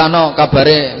sing nyritano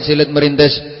kabare silit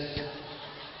merintis.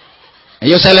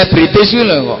 Ya selebritis iki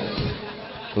lho kok.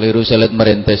 Keliru silit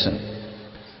merintis.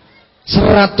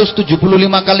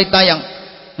 175 kali tayang.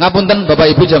 Ngapunten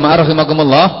Bapak Ibu jamaah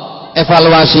rahimakumullah,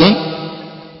 evaluasi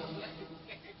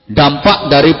dampak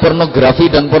dari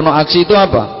pornografi dan porno aksi itu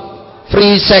apa?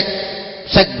 Free sex,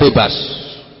 seks bebas.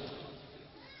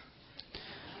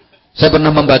 Saya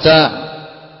pernah membaca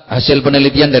hasil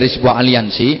penelitian dari sebuah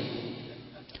aliansi.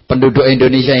 Penduduk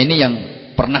Indonesia ini yang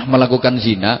pernah melakukan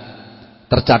zina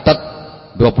tercatat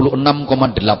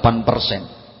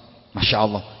 26,8%. Masya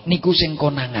Allah, niku sing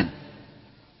konangan.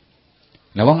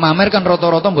 Nah wong mamer kan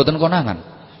rata-rata mboten konangan.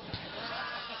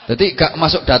 Jadi gak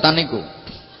masuk data niku.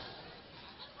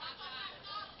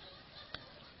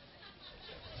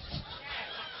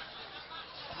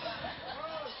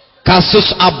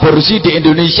 Kasus aborsi di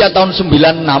Indonesia tahun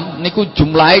 96 niku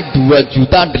jumlahnya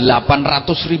 2.800.000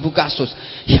 kasus.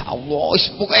 Ya Allah,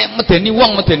 pokoknya medeni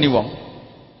wong.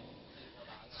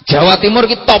 Jawa Timur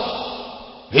ki top.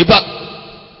 Hebat.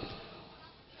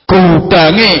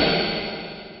 Gudange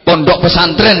pondok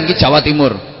pesantren ki Jawa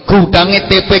Timur. Gudange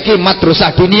TPK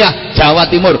Madrasah Dunia Jawa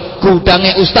Timur.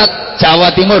 Gudange ustadz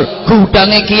Jawa Timur.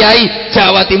 Gudange kiai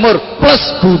Jawa Timur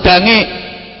plus gudange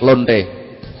lonte.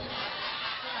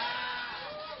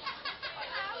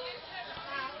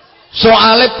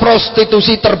 Soale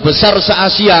prostitusi terbesar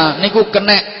se-Asia niku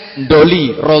kena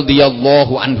Doli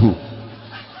radhiyallahu anhu.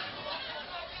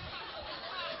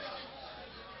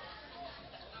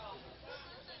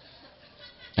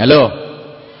 Halo.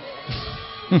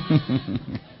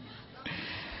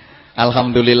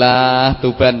 Alhamdulillah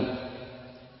Tuban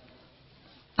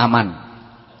aman.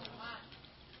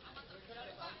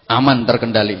 Aman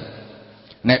terkendali.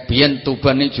 Nek biyen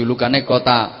Tuban iki julukane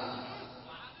kota,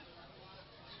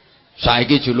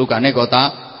 saiki julukane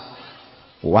kota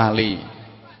wali.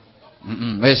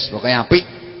 Wis pokoknya apik.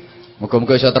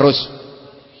 Muga-muga iso terus.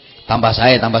 Tambah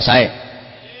sae.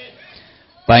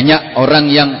 Banyak orang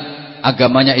yang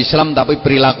agamanya Islam tapi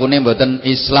perilakunya mboten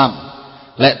Islam.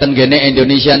 Lek ten gene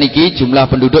Indonesia niki jumlah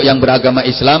penduduk yang beragama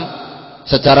Islam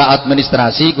secara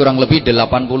administrasi kurang lebih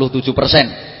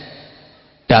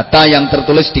 87%. Data yang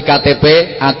tertulis di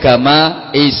KTP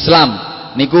agama Islam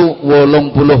niku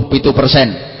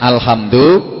 87%.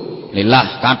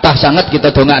 Alhamdulillah, kathah sangat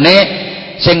kita dongakne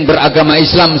sing beragama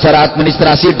Islam secara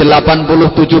administrasi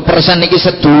 87% niki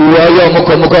sedaya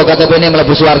muga-muga KTP-ne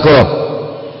mlebu swarga.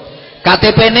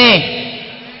 KTP-ne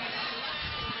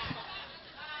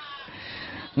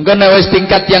engko nek wis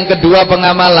tingkat yang kedua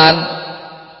pengamalan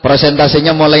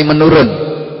persentasenya mulai menurun.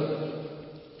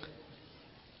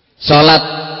 Salat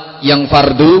yang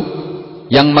fardu,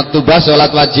 yang maktubah, salat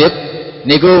wajib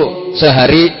niku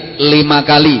sehari 5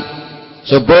 kali.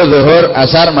 Subuh, zuhur,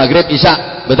 asar, maghrib,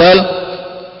 isya. Betul?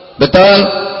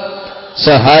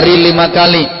 Sehari 5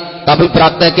 kali. Tapi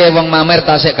prakteknya wong mamer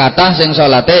tasik kathah sing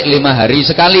salate 5 hari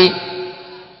sekali.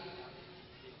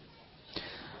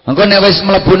 Engko nek wis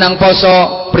mlebu nang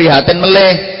poso prihatin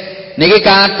melih. Niki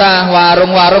kathah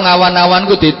warung-warung awan-awan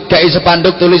ku dikei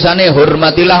spanduk tulisane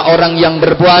hormatilah orang yang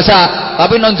berpuasa,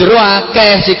 tapi nang jero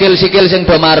akeh sikil-sikil sing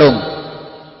do marung.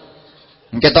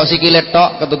 Ketok sikile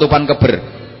tok ketutupan keber.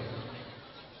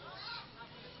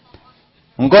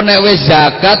 Engko nek wis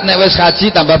zakat, nek wis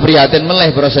haji tambah prihatin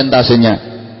meleh persentasenya.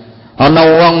 Ana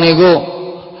wong niku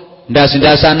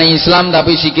ndas-ndasane Islam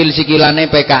tapi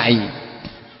sikil-sikilane PKI.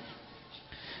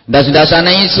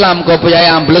 Ndas-ndasane Islam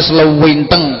kopiahe ambles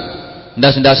lewinteng.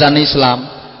 Ndas-ndasane Islam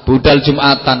budal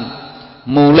Jumatan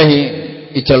mulih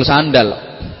ijol sandal.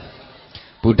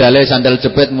 Budale sandal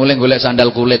jepit mulih golek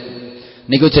sandal kulit.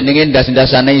 Niku jenenge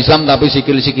ndas-ndasane Islam tapi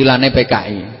sikil-sikilane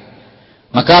PKI.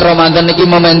 Maka Ramadan niki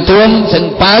momentum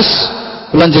sing pas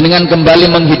kula jenengan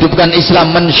kembali menghidupkan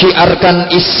Islam,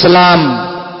 mensyiarkan Islam.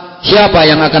 Siapa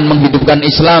yang akan menghidupkan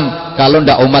Islam kalau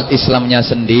ndak umat Islamnya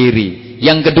sendiri?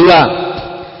 Yang kedua,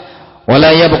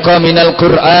 wala yabqa minal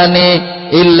Qur'ani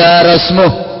illa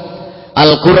rasmuh.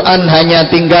 Al-Qur'an hanya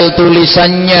tinggal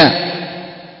tulisannya.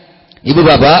 Ibu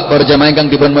bapak, para jamaah ingkang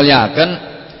dipun mulyakaken,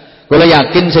 kula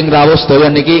yakin sing rawuh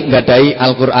sedaya niki nggadahi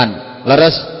Al-Qur'an.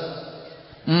 Leres?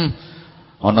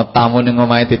 Ana tamu ning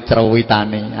omahe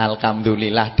dicerwitane,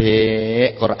 alhamdulillah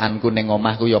Dik, Quranku ning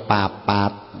omahku ya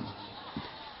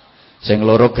 4. Sing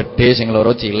loro gedhe, sing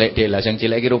loro cilik Dik. Lah sing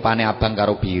cilik iki rupane abang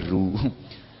karo biru.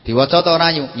 Diwaca ta ora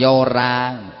yu? Ya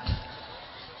ora.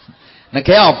 Nek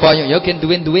apa ya gen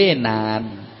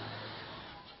duwe-duwenan.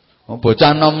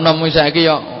 Bocah nom-nom wis saiki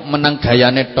ya meneng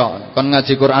gayane tok. Kon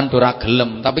ngaji Quran ora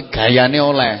gelem, tapi gayane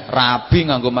oleh, rabi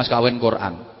nganggo mas kawin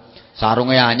Quran.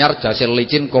 Sarunge anyar, jase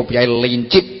licin, kopiahe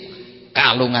lincip,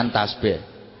 kalungan tasbih.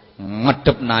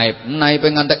 Ngedep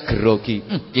naipe ngantek grogi.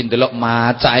 Ki ndelok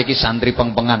macake iki santri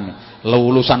pengpengan,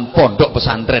 lulusan pondok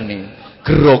pesantren iki.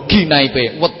 Grogi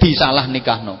naipe, wedi salah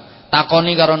nikahno.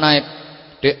 Takoni karo naib,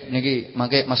 "Dik, niki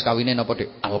mangke mas kawine napa,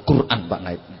 Dik?" "Al-Qur'an, Pak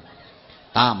Naib."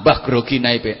 Tambah grogi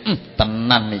naipe,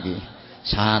 tenan niki.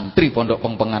 Santri pondok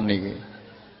pengpengan niki.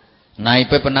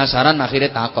 Naipe penasaran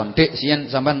akhirnya takon, "Dik,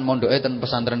 siyen sampean mondoke ten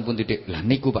pesantren pundi, Dik?" "Lah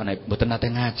niku Pak Naib, mboten nate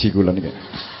ngaji kula niki."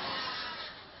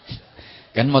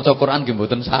 Kan maca Quran nggih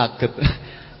mboten saged.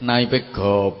 Naipe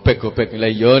gobek-gobek,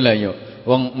 "Lah iya.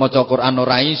 Wong maca Quran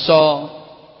ora iso,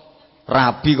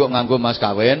 rabi kok nganggo mas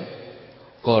kawin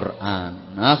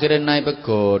Quran." Nah, akhirnya naipe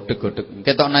godeg-godeg.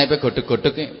 Ketok naipe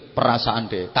godeg-godeg perasaan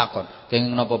deh. Takon,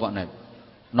 "Kenging napa Pak Naib?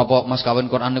 Napa mas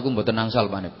kawin Quran niku mboten angsal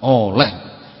Pak Naib?"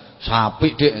 "Oleh.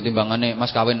 Sapik Dik timbangane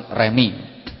mas kawin remi."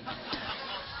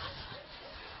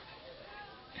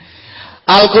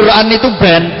 Al-Quran itu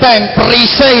benteng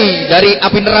perisai dari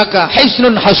api neraka.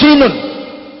 Hisnun hasinun.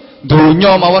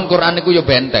 Dunya mawon Quran niku ya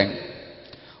benteng.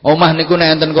 Omah niku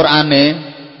nek enten Qurane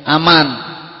aman.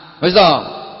 Wis to?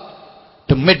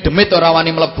 Demit-demit ora wani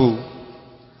mlebu.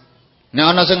 Nek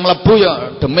ana sing mlebu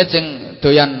ya demit sing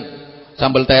doyan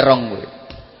sambel terong kuwi.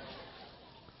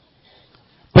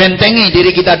 Bentengi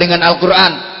diri kita dengan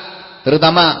Al-Quran.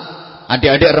 Terutama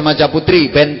adik-adik remaja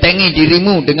putri, bentengi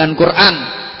dirimu dengan Quran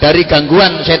dari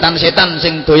gangguan setan-setan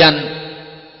sing doyan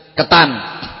ketan.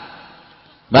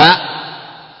 Mbak,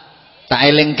 tak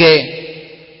elingke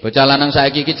bocah lanang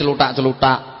saiki iki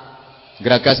celutak-celutak,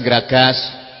 geragas-geragas.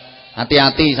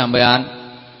 Hati-hati sampean.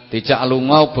 Dijak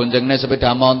lunga bonjengne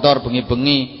sepeda motor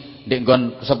bengi-bengi ndek nggon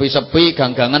sepi-sepi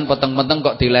ganggangan peteng-peteng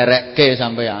kok dilerekke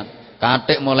sampean.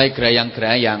 Katik mulai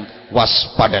gerayang-gerayang,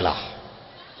 waspadalah.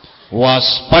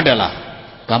 Waspadalah.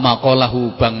 Kama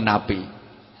qalahu Bang Nabi.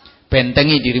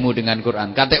 Bentengi dirimu dengan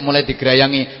Quran. Katik mulai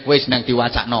digerayangi, wis nang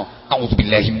diwacakno.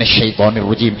 A'udzubillahi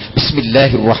minasyaitonirrajim.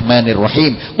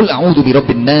 Bismillahirrahmanirrahim. Qul a'udzu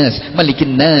birabbin nas,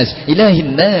 malikin nas,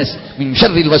 ilahin nas, min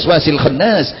syarril waswasil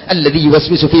khannas, alladzi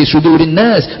yuwaswisu fi sudurin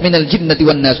nas, minal jinnati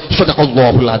wan nas.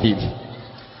 Shadaqallahul adzim.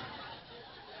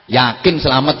 Yakin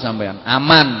selamat sampean,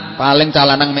 aman. Paling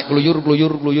calanang mek kluyur.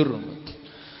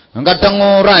 Kadang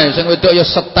ora sing wedok ya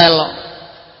setel.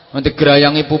 Nanti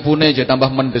gerayangi pupune aja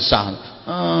tambah mendesah.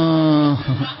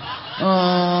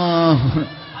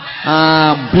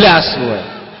 Blas kowe.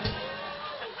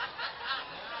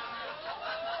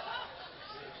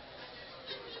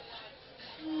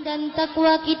 Dan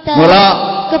takwa kita mula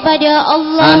kepada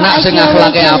Allah anak sing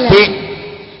akhlake apik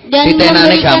dan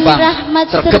memberikan rahmat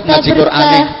serta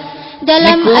berkah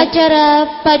dalam niku, acara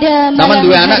pada malam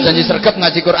duwe anak janji sregep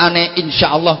ngaji Qur'ane,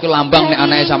 insyaallah ki lambang nek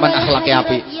anake sampean akhlake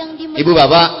apik. Ibu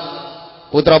bapak,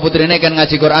 putra putrine kan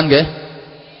ngaji Qur'an nggih?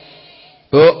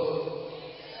 Bu.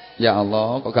 Ya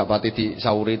Allah, kok gak pati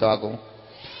disauri to aku.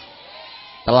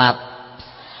 Telat.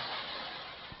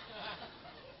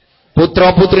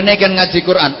 Putra putrine kan ngaji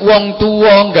Quran. Wong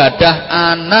tuwa nggadah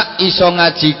anak iso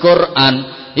ngaji Quran,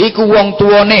 iku wong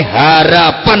tuwane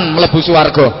harapan mlebu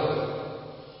swarga.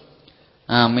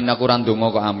 Amin, aku ora ndonga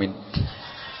kok amin.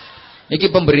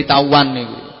 Iki pemberitahuan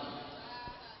niku.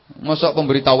 Mosok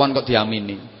pemberitahuan kok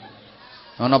diamini.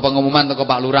 Ana pengumuman teko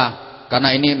Pak Lurah,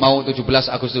 karena ini mau 17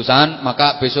 Agustusan,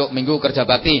 maka besok Minggu kerja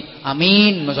bakti.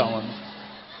 Amin, mosok ngono.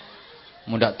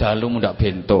 Mundak dalu, mundak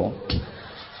bento.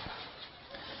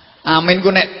 Amin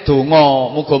ku nek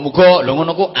donga, muga-muga lho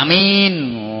ngono ku amin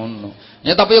ngono.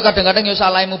 Ya tapi yo kadang-kadang yo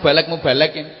salah mubalek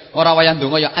ora wayah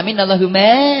donga ya amin Allahumma.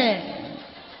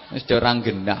 Wis ora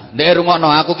gendah. Ndek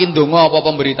rungokno aku ki ndonga apa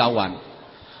pemberitahuan.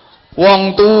 Wong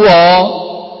tuwa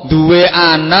duwe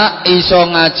anak iso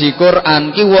ngaji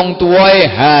Quran ki wong tuwae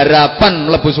harapan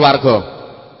mlebu swarga.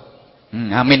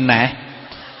 Amin neh.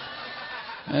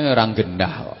 Ora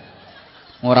gendah kok.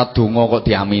 Ora donga kok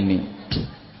diamini.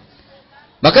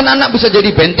 Bahkan anak bisa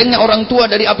jadi bentengnya orang tua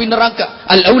dari api neraka.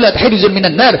 Al-aulad hirzun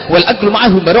minan nar wal aklu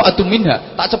ma'ahu bara'atun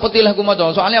minha. Tak cepetilah aku maca.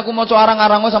 Soalnya aku maca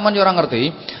arang-arang sampean yo ora ngerti.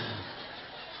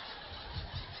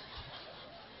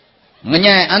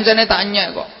 Ngenyek, ancene tak nyek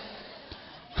kok.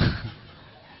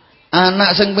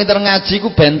 Anak sing pinter ngaji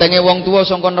ku bentenge wong tua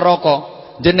saka neraka.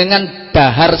 jenengan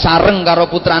dahar sareng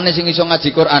karo putrane sing iso ngaji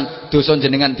Quran, dosa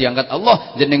jenengan diangkat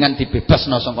Allah, jenengan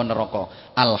dibebasno saka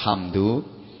neraka.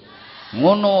 Alhamdulillah.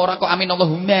 Ngono ora kok amin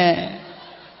Allahumma.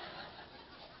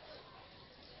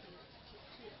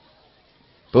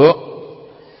 Bu,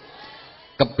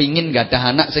 kepingin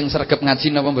gadah anak sing sregep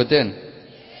ngaji napa mboten?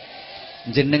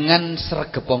 Jenengan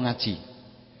sregep ngaji.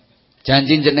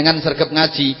 Janji jenengan sregep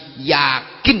ngaji,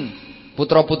 yakin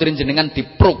putra putri jenengan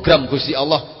diprogram Gusti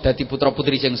Allah dadi putra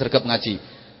putri sing sregep ngaji.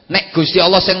 Nek Gusti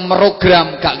Allah sing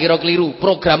merogram gak kira keliru,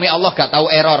 programe Allah gak tahu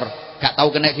error, gak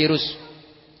tahu kena virus.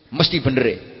 Mesti bener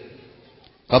e.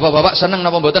 Bapak-bapak seneng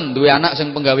napa mboten duwe anak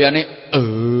sing penggaweane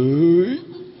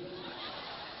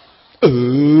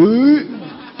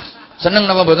seneng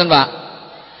napa mboten, Pak?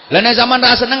 Lah nek sampean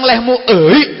ra seneng lehmu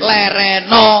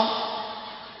lereno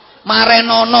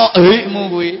marenono mu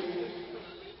kuwi.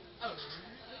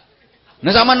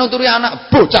 Nek sampean nuturi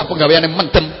anak bocah penggaweane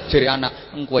mendem jere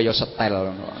anak, engko ya setel.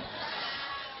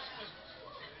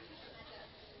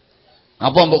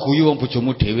 Apa mbok guyu wong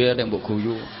bojomu dhewe nek mbok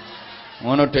guyu.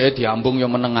 Ngono dhek diambung ya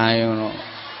meneng ae ngono.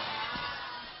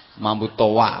 Mambu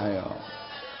towak ya.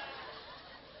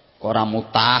 Ora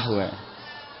mutah wae.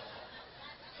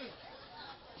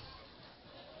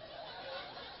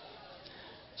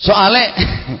 Soale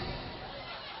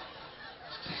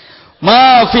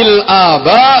ma fil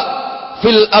aba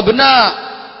fil abna,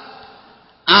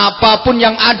 apapun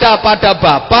yang ada pada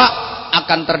bapak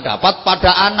akan terdapat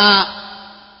pada anak.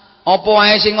 Apa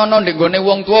wae sing ana ndek nggone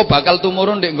wong tua bakal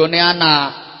tumurun ndek nggone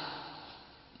anak.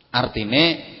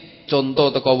 Artine contoh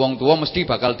teko wong tua mesti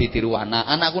bakal ditiru anak.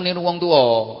 Anakku niru wong tua.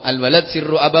 Al walad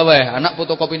sirru abawah. Anak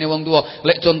fotokopine wong tua.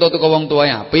 Lek contoh teko wong tua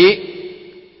apik,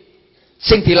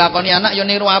 sing dilakoni anak ya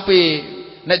niru apik.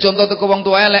 Nek contoh teko wong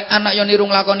tua elek, anak ya niru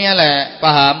nglakoni elek.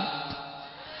 Paham?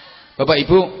 Bapak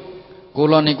Ibu,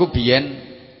 kula niku biyen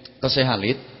tesih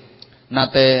alit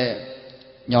nate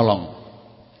nyolong.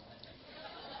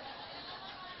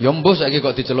 Ya mbuh saiki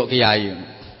kok diceluk kiai.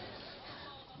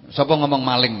 Sapa ngomong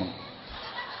maling?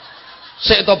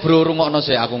 Sik to bro, rungokno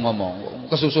sik aku ngomong.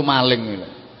 Kesusu maling iki.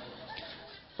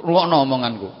 Rungokno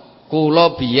omonganku.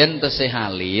 Kula biyen tesih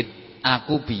alit,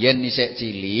 aku biyen isih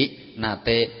cilik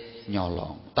nate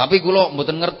nyolong. Tapi kula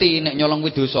mboten ngerti nek nyolong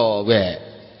kuwi dosa. Weh.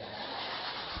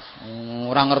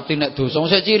 Ora ngerti nek dosa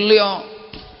isih cilik kok.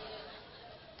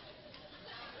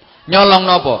 Nyolong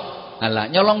napa? Alah,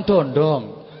 nyolong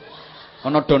dondong.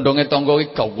 Ana dondonge tangga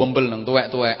iki gawembel nang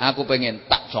tuwek-tuwek. Aku pengen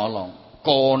tak colong.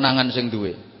 Konangan sing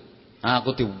duwe.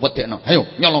 Aku diwedekno. Ayo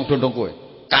nyolong dondong kowe.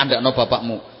 Kandhakno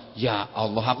bapakmu. Ya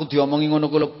Allah, aku diomongi ngono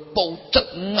kuwi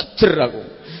pucet ngejer aku.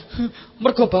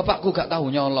 Mergo bapakku gak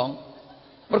tahu nyolong.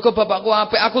 Mergo bapakku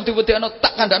apik, aku diwedekno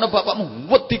tak kandhakno bapakmu.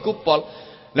 Wedi kupol.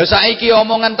 Lah saiki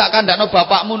omongan tak kandhakno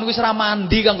bapakmu niku wis ra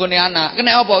mandi kanggone anak. Kene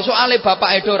apa? Soale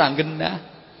bapake do ora genah.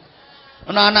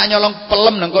 Ana anak nyolong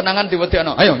pelem nang konangan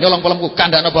diwedekno. Ayo nyolong pelemku,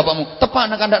 kandhakno bapakmu. Tepak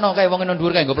nang kandhakno kae wong eno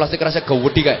dhuwur kae nggo plastik kerasa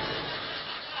gawedi kae.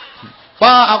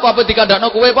 Pak, aku apa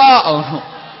dikandhakno kowe, Pak?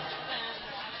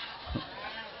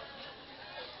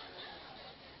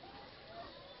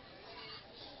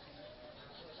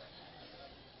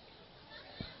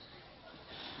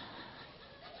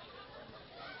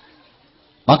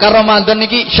 Maka Ramadan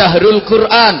niki syahrul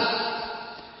Quran.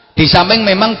 Di samping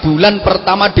memang bulan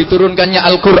pertama diturunkannya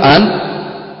Al-Quran,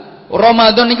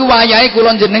 Ramadan niku wayahe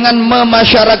kula jenengan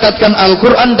memasyarakatkan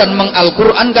Al-Quran dan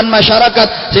mengal-Qurankan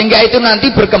masyarakat, sehingga itu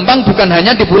nanti berkembang bukan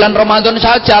hanya di bulan Ramadan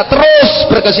saja,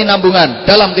 terus berkesinambungan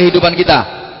dalam kehidupan kita.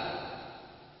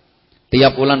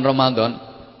 Tiap bulan Ramadan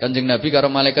Kanjeng Nabi karo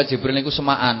malaikat Jibril niku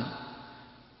semaan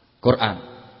Quran.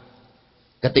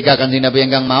 Ketika Kanjeng Nabi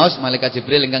ingkang maos, malaikat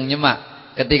Jibril ingkang nyemak.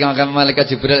 Ketika malaikat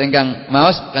Jibril ingkang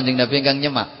maos, Kanjeng Nabi ingkang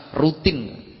nyemak.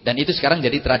 Rutin. Dan itu sekarang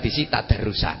jadi tradisi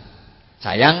tadarusan.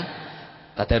 Sayang,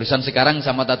 tadarusan sekarang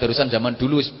sama tadarusan zaman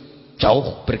dulu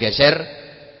jauh bergeser,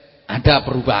 ada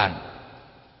perubahan.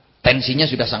 Tensinya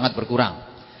sudah sangat berkurang.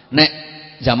 Nek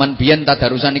zaman biyen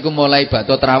tadarusan iku mulai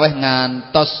badhe traweh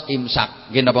ngantos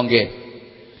imsak. Nggih napa nggih?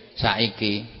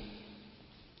 Saiki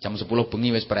jam 10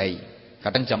 bengi wis prei.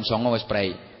 Kadang jam 09.00 wis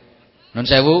prei. Nun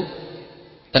sewu,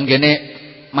 ten kene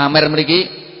mamer mriki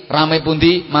rame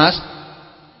pundi, Mas?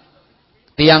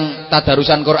 Tiang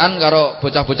tadarusan Quran karo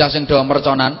bocah-bocah sing do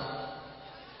merconan.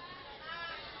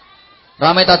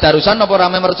 Rame tadarusan apa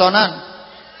rame merconan?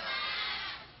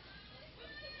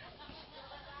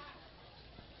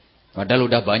 Padahal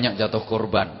udah banyak jatuh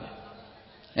korban.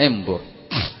 Mbuh.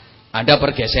 Ada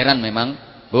pergeseran memang,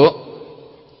 Bu.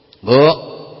 Bu.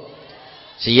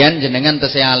 Sian jenengan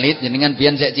tesih alit, jenengan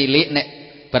biyen sik cilik nek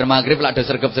bar magrib lak do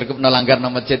sregep-sregep nang langgar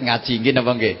nang masjid ngaji nggih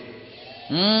napa nggih?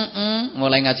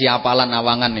 Mulai ngaji apalan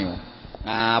awangan niku.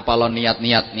 Ngapalo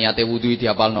niate wudu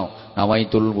diapalno.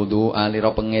 Nawaitul wudu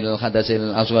alira pengil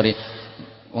hadasil aswari.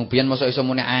 Wong biyen mosok iso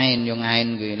muni ain yo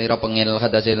ngain kuwi lira pengil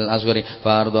hadasil asghari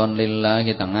fardhon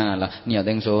lillahi ta'ala niat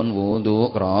ingsun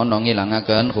wudu krana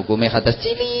ngilangaken hukume hadas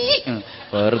cilik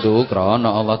fardhu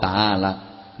krana Allah taala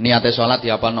niate salat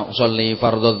diapalno sholli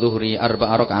fardhu dzuhri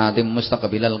arba'a raka'atin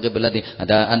mustaqbilal qiblati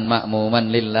adaan ma'muman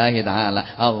lillahi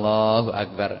ta'ala Allahu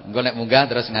akbar engko nek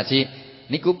munggah terus ngaji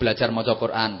niku belajar maca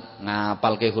Quran,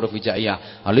 ngapalke huruf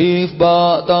hijaiyah. Alif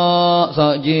ba ta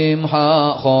sa jim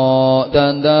ha kha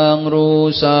dandang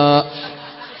rusa.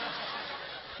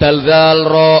 Dal zal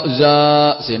ra za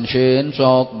sin shin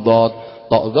shad dad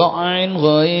ta dha ain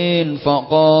ghain fa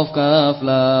qaf kaf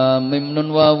lam mim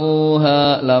nun wawu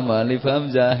ha lam alif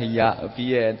hamzah ya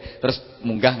piyen. Terus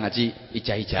munggah ngaji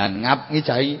ijah-ijahan ngap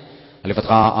ngijahi alif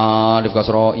fathah alif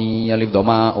kasra i alif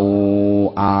dhamma u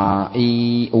a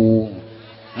i u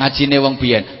ngajine wong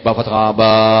biyen ba fathah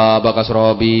ba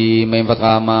kasra bi mim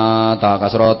fathah ma ta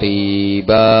kasra ti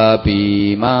ba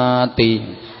bi mati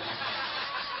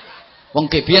wong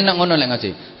ke biyen nek ngono lek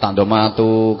ngaji ta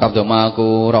domatu kaf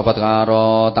domaku ra fathah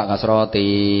ro ta kasra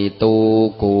ti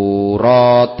tu ku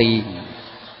roti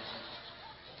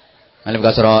alif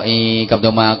kasra i kaf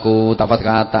domaku ta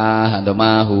fathah ta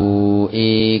domahu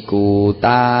iku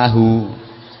tahu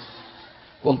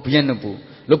wong biyen Bu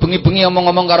lu bengi-bengi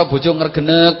omong-omong karo bojo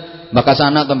ngregenek, bakas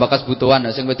anak atau bakas butuhan,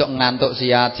 sing wedok ngantuk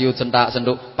siat siut sentak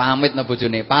senduk pamit nang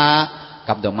bojone, "Pak,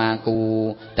 kap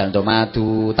domaku, dal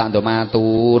domadu, tak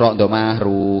domatu, rok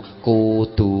domahru,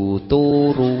 kudu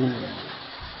turu."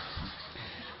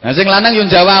 Nah sing lanang yo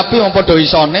jawabi wong padha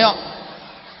isone kok.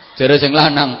 Jare sing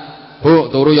lanang,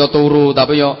 "Bu, turu ya turu,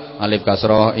 tapi yo alif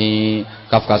kasra i,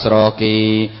 kaf kasra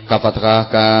ki, kaf fathah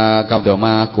ka, kaf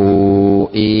domaku,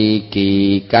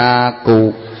 iki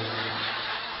kaku."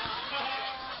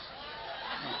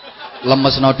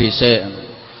 Lemesno dhisik.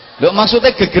 Lho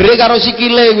maksude gegere karo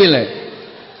sikile kuwi lho.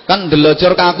 Kan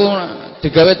ndelojor kaku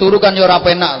digawe turu kan ya ora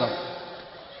penak to.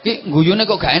 Ki guyune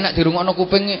kok gak enak dirungokno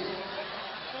kuping iki.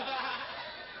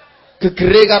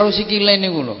 Gegere karo sikile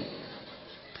niku lho.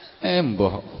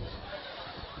 Mbah.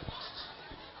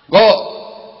 Kok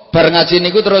bar ngaji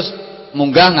niku terus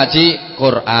munggah ngaji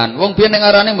Quran. Wong biyen nek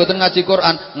ngarane mboten ngaji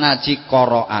Quran, ngaji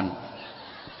Qur'an.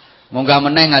 Munggah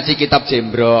meneh ngaji kitab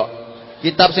jembrok.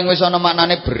 Kitab sing wis ana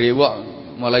maknane brewok,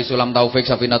 mulai Sulam Taufik,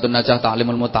 Safinatun Najah,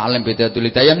 Ta'limul Muta'allim, Bidayatul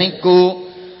Hidayah niku.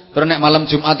 Terus nek malam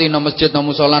Jumat nang masjid, nang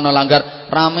musholla, nang langgar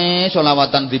rame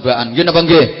sholawatan tibaan. Nggih napa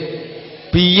nggih?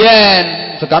 Biyen,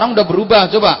 sekarang udah berubah.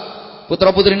 Coba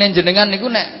putra-putrine jenengan niku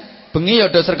nek bengi ya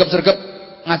udah sergep-sergep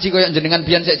ngaji koyo jenengan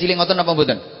biyen sik cilik ngoten napa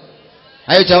mboten?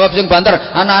 Ayo jawab sing banter.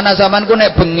 Anak-anak zamanku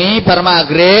nek bengi bar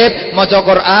magrib maca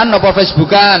Quran napa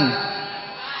Facebookan?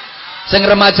 Sing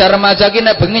remaja-remaja ki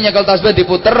nek bengi nyekel tasbih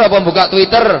diputer apa buka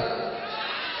Twitter?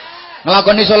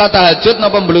 Nglakoni salat tahajud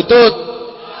napa bluetooth?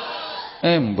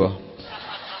 Mbah.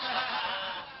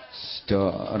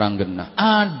 Sudah orang genah.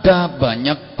 Ada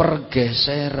banyak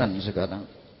pergeseran sekarang.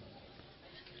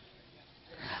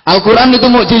 Al-Quran itu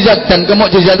mukjizat dan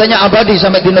kemukjizatannya abadi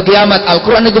sampai dina kiamat.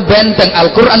 Al-Quran itu benteng.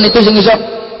 Al-Quran itu sing iso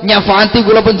nyafaati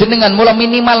kula panjenengan mula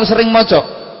minimal sering maca.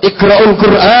 Iqra'ul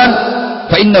Quran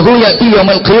fa innahu ya'ti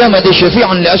yaumil qiyamati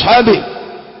syafi'an li ashabi.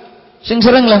 Sing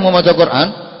seringlah mau maca Quran.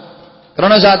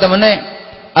 Karena saat temene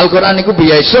Al-Quran itu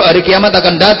besok hari kiamat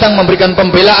akan datang memberikan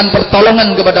pembelaan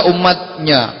pertolongan kepada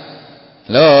umatnya.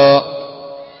 Loh.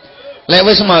 Lek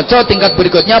wis maca tingkat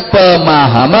berikutnya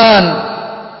pemahaman.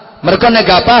 Mereka nek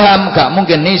gak paham gak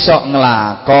mungkin iso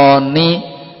nglakoni.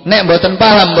 Nek mboten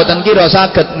paham mboten kira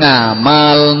saged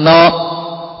ngamalno.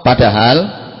 Padahal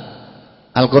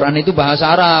Al-Quran itu bahasa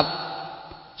Arab.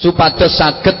 Supados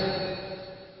saged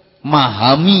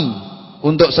memahami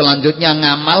untuk selanjutnya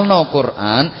ngamalno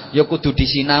Quran ya kudu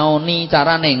disinaoni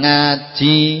carane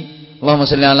ngaji. Allahumma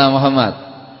sholli ala Muhammad.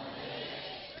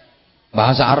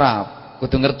 Bahasa Arab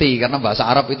kudu ngerti karena bahasa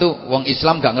Arab itu wong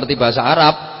Islam gak ngerti bahasa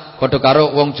Arab padha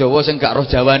karo wong Jawa sing gak roh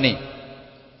Jawane.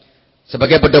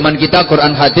 Sebagai pedoman kita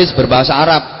Quran hadis berbahasa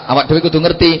Arab. Awak dhewe kudu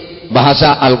ngerti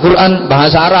bahasa Al-Quran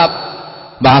bahasa Arab.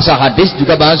 Bahasa hadis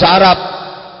juga bahasa Arab.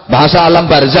 Bahasa alam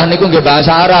barzah niku nggih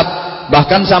bahasa Arab.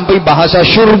 Bahkan sampai bahasa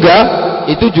surga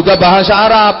itu juga bahasa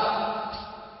Arab.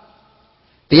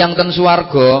 Tiang ten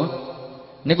swarga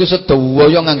niku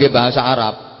sedaya ngangge bahasa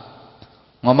Arab.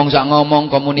 Ngomong sak ngomong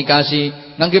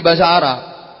komunikasi ngangge bahasa Arab.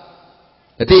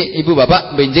 Jadi ibu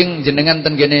bapak benjing jenengan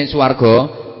ten kene swarga,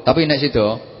 tapi nek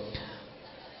sida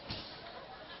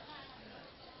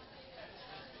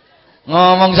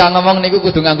ngomong sak ngomong niku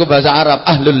kudu nganggo bahasa Arab.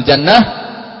 Ahlul jannah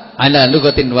ala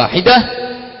lughatin wahidah,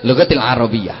 lughatil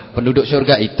arabiyah. Penduduk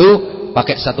surga itu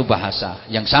pakai satu bahasa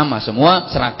yang sama, semua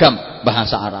seragam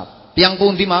bahasa Arab. Tiang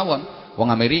pundi mawon, wong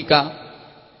Amerika,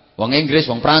 wong Inggris,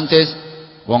 wong Prancis,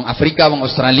 wong Afrika, wong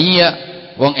Australia,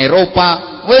 wong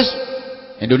Eropa, wis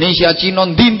Indonesia, Cina,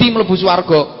 ndi-ndi mlebu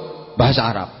swarga bahasa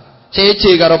Arab.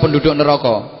 Seje karo penduduk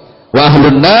neraka. Wa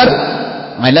ahlun nar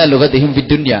ala lughatihim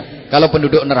fid dunya. Kalau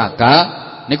penduduk neraka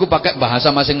niku pakai bahasa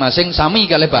masing-masing sami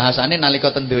kalih bahasane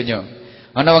nalika ten donya.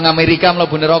 Ana wong Amerika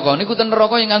mlebu neraka niku ten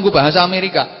neraka yang nganggo bahasa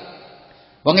Amerika.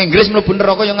 Wong Inggris mlebu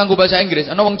neraka yang nganggo bahasa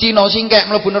Inggris. Ana wong Cina singkek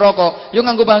mlebu neraka yang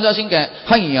nganggo bahasa singkek.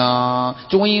 Hayya,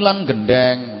 cuwilan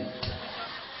gendeng.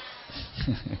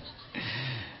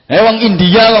 Wong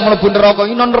India wong mlebu neraka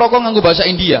iki neraka nganggo bahasa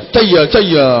India. Jaya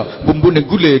jaya, bumbune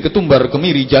gule, ketumbar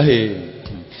kemiri jahe.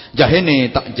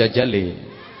 Jahene tak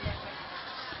jajale.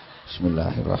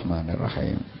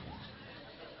 Bismillahirrahmanirrahim.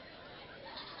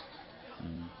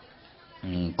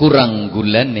 Kurang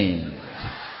gulane.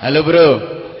 Halo bro.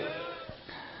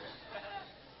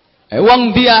 Wong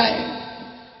dia.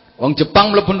 Wong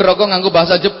Jepang mlebu neraka nganggo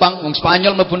bahasa Jepang, wong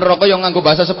Spanyol mlebu neraka yo nganggo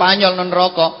bahasa Spanyol nang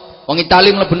neraka. Wong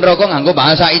Itali mlebu neraka nganggo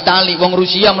bahasa Itali, wong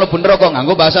Rusia mlebu neraka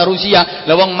nganggo bahasa Rusia.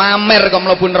 Lah wong mamer kok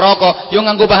mlebu neraka yo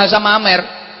nganggo bahasa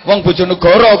mamer. Wong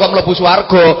Bojonegoro kok mlebu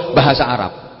swarga bahasa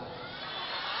Arab.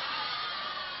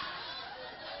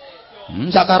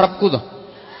 Sak karepku to.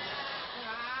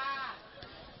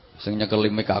 Sing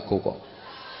nyekeli mik aku kok.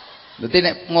 Dadi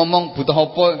nek ngomong butuh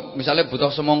apa, misalnya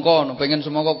butuh semangka, pengen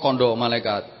semangka kondo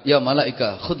malaikat. Ya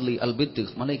malaika, khudli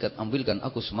al-bidh, malaikat ambilkan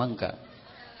aku semangka.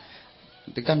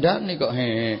 Dikandani kok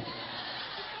he.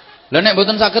 Lah nek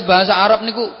mboten saged bahasa Arab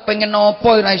niku pengen napa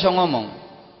ora iso ngomong.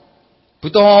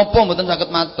 Butuh apa mboten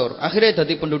saged matur. Akhire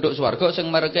dadi penduduk swarga sing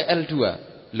mereke L2.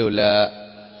 Lola.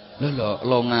 Lolo,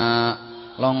 longa,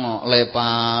 longo,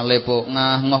 lepa, lepo,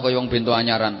 ngah, ngoh kaya wong bento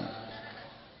anyaran.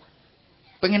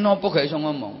 Pengen napa gak iso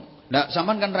ngomong. Lah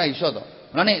sampean kan ra iso to.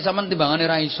 Lah nek sampean timbangane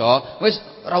ra iso, wis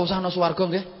ra usah ana swarga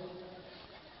nggih.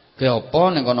 Ge apa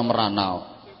ning kono meranau.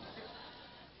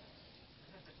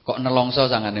 Kok nelongso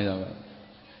sangane sampean.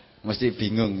 Mesti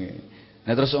bingung.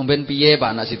 Nah terus omben piye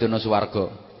Pak nek sidono swarga?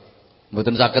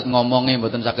 Mboten saged ngomonge,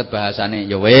 mboten saged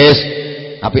bahasane. Ya wis,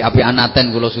 api-api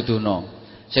anaten kula sudono.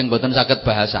 Sing mboten saged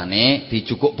bahasane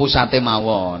dicukuk pusate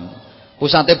mawon.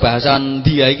 Pusate bahasa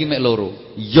dia iki mek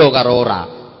loro. Iya karo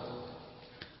ora.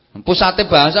 Pusate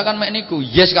bahasa kan mek niku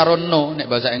yes karo no nek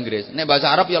bahasa Inggris. Nek bahasa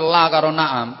Arab ya la karo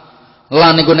na'am.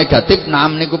 La niku negatif,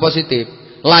 na'am niku positif.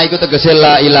 La iku tegese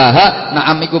la ilaha,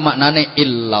 na'am iku maknane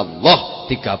illallah.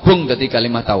 Digabung dadi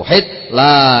kalimat tauhid,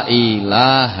 la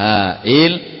ilaha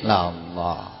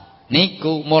illallah.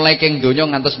 Niku mulai keng donya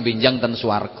ngantos benjang ten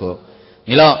swarga.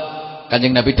 Mila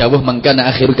Kanjeng Nabi dawuh mangkana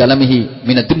akhir kalamihi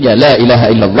minad dunya la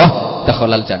ilaha illallah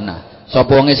dakhalal jannah.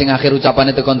 Sapa wonge sing akhir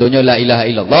ucapane tekan donya la ilaha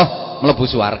illallah mlebu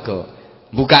swarga.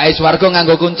 Bukae swarga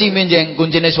nganggo kunci menjeng,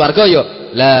 kuncine swarga ya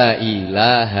la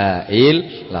ilaha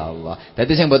illallah.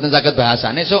 Dadi sing mboten saged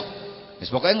bahasane sok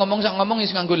wis pokoke ngomong sak ngomong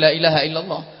wis nganggo la ilaha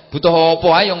illallah. Butuh apa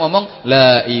ayo ngomong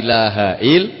la ilaha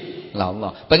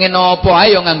illallah. Pengen apa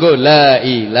ayo nganggo la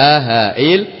ilaha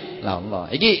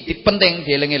illallah. Iki penting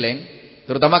dieling-eling,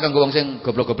 terutama kanggo wong sing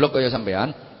goblok-goblok kaya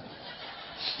sampean.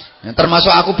 Ya, termasuk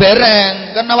aku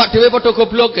bereng, kan awak dhewe padha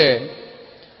gobloke.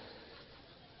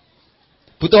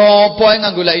 Butuh apa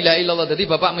nganggo la ilaha illallah. Dadi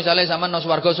bapak misalnya sampean nang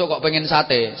swarga sok kok pengen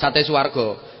sate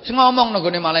swarga. Sing ngomong nang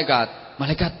gone malaikat,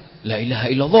 malaikat la ilaha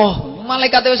illallah.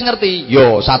 Malaikat wis ngerti.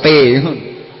 Yo sate.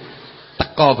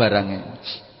 Teko barangnya.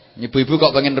 Ibu-ibu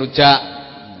kok pengen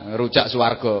rujak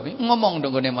swarga. Ngomong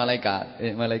dong gone malaikat.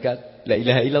 Malaikat, la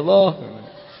ilaha illallah.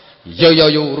 Yo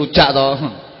rujak to.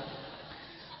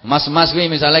 Mas-mas kuwi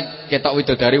misale ketok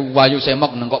widodari wayu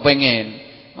semok neng kok pengen.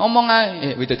 Ngomong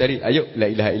ae, widodari, ayo la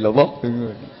ilaha illallah.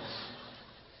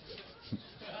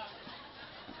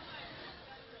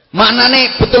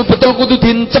 Maknane betul-betul kudu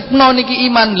dincepno niki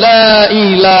iman la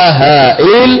ilaha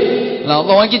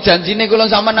illallah. Iki janjine kula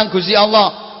sampean nang Gusti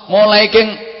Allah. Mulai king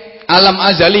alam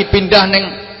azali pindah ning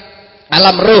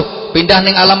alam ruh, pindah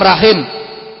ning alam rahim.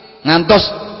 Ngantos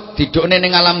didukne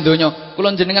ning alam donya.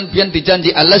 Kula jenengan biyen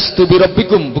dijanji alastu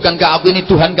birabbikum, bukankah aku ini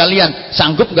Tuhan kalian?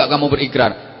 Sanggup enggak kamu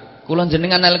berikrar? Kula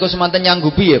jenengan nalika semanten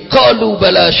nyanggupi ya. Qalu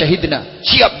bala syahidna.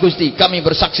 Siap Gusti, kami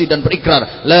bersaksi dan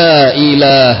berikrar la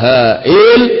ilaha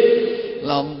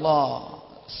illallah.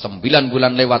 9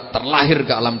 bulan lewat terlahir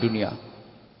ke alam dunia.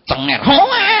 Cenger.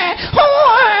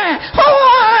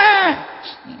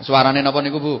 Suarane napa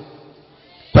niku, Bu?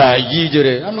 Bayi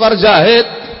jere. Anwar Zahid.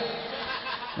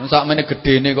 Sakmene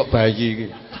gedene kok bayi iki.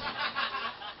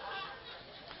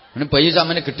 Ini bayi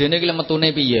sakmene gedene iki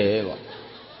metune piye kok.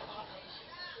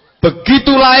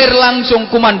 Begitu lahir langsung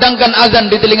kumandangkan azan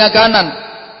di telinga kanan.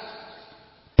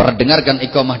 mendengarkan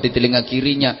iqamah di telinga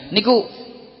kirinya niku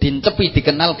dincepi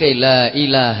dikenal ke la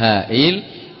ilaha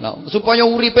illallah supaya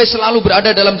uripe selalu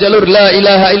berada dalam jalur la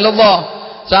ilaha illallah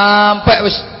sampai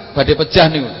wis badhe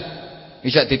pejah niku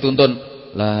bisa dituntun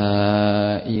la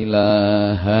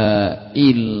ilaha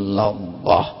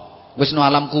illallah wis no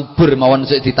alam kubur mawon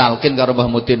sik ditalkin karo Mbah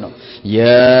Mudin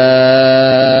ya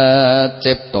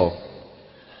cipto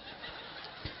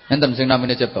enten sing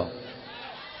namine cipto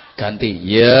ganti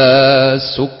ya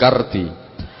Sukardi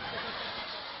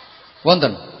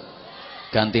wonten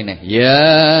gantine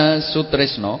ya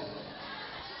Sutresno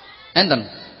enten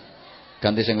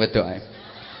ganti sing wedok ae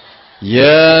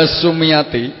ya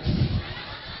Sumiati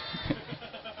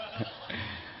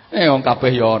wong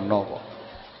kabeh ya ana kok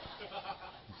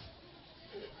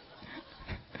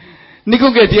niku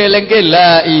nggih dielengke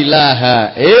la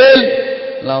ilaha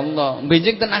illallah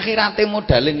benjing ten akhirate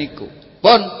modale niku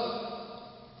pun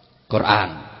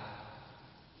Quran.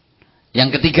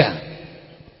 Yang ketiga,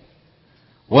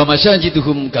 wa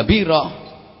masajiduhum kabira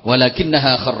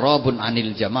walakinnaha kharrabun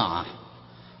 'anil jamaah.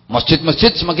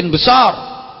 Masjid-masjid semakin besar,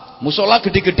 musholla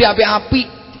gede-gede api-api,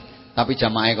 tapi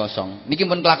jamaahnya kosong. Niki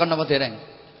pun kelakon apa dereng?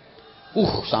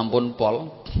 Sampun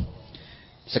pol.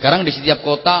 Sekarang di setiap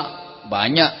kota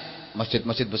banyak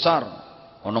masjid-masjid besar.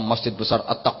 Ono masjid besar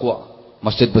At-Taqwa,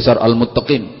 masjid besar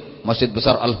Al-Muttaqin, masjid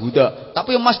besar Al-Huda,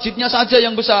 tapi masjidnya saja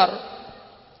yang besar.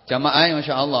 Jamaah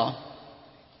Masya Allah.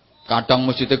 Kadang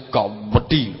masjidnya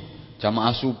gawedi.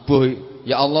 Jamaah subuh,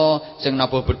 ya Allah, sing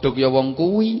nabah bedhug ya wong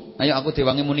kuwi. Ayo aku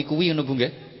diwangi muni kuwi ngono Bu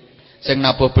nggih. Sing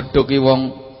nabah bedhug ki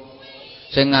wong,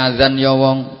 sing ngazan ya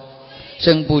wong,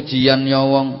 sing pujian ya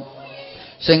wong,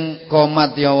 sing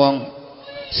qomat ya wong,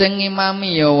 sing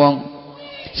ngimami ya wong,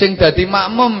 sing dadi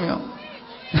makmum ya.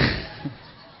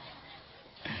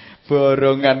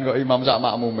 Borongan kok imam sak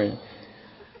makmume.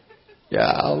 Ya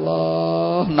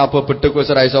Allah, napa bedhug wis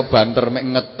ora iso banter mek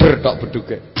ngeder tok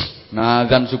bedhuge. Nah,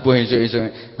 kan subuh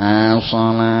esuk-esuk.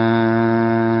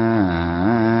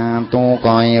 As-shalatu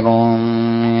khairum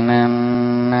minan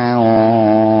naum.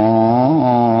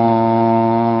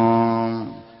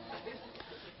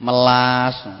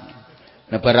 Melas.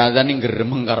 Nah barazan ning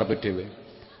gremeng karepe dhewe.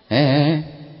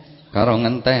 Karo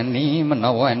ngenteni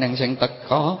menawa eneng sing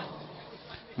teka.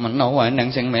 Menawa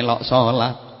nang sing melok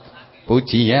salat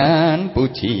pujian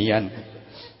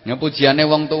ya pujiane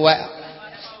wong tuwek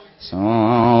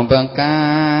subhana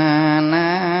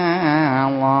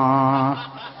Allah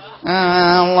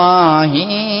Allahil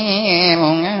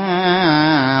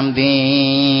ngamdi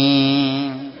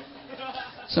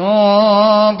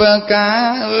subhana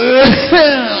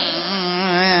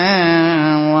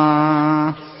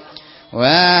Allah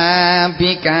wa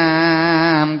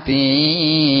bikamti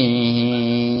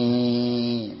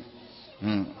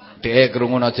dhek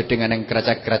krungu jeding ning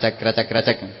kracak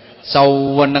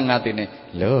saweneng atine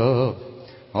lho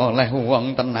oleh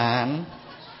wong tenan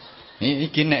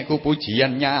iki nek ku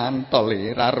pujian nyantol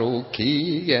ora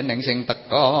rugi ning sing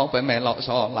teka ape melok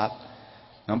salat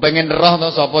pengen roh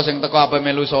to sapa sing teka ape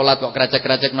melu salat kok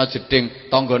kracak-kracakno jeding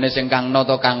tanggane sing kangno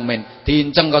to kang men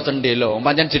diinceng kok cendela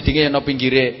pancen jedinge ana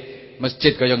pinggire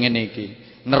masjid kaya ngene iki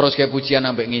neruske pujian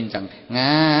ambek nginceng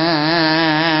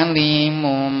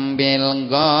ngalimum bil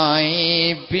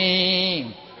ghaibi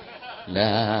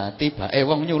lah tibake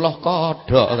wong nyuluh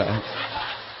kodhok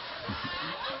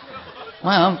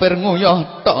mampir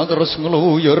nguyuh tok terus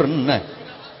ngluyur neh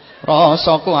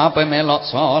rasaku ape melok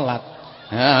salat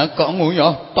kok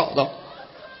nguyuh tok to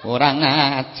ora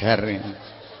ngajar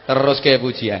terus ke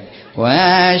pujian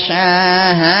wa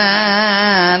syahadati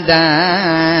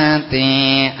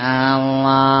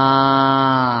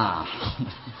Allah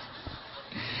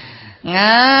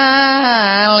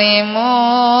ngalimu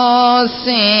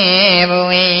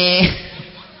sirri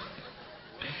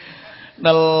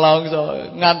nelong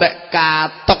so ngantek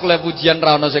katok le pujian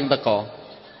ra ono sing teka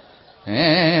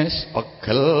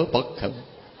pegel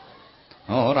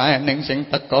ora ening sing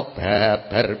teka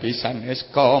babar pisan wis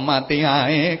komati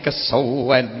ae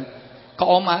kesuwen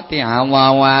komati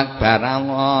Allahu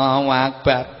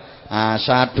akbar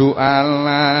asyhadu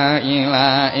alla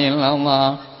ilaha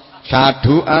illallah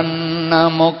syahadu anna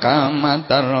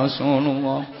muhammadar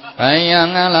rasulullah hayang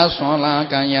ala sholat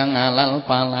hayang alal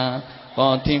falah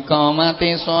qad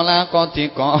qamati sholat qad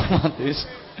qamati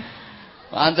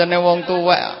pancene wong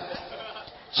tuwek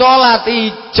salat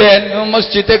ijen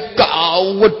masjide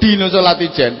gawedi no salat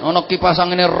ijen ana kipas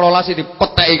angine rolas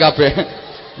dipeteki kabeh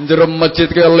njero masjid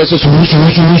ke oleh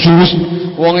susus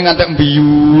wong ngantek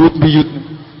mbiyut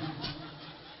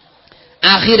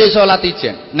akhire salat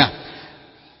ijen. Nah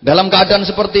dalam keadaan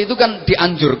seperti itu kan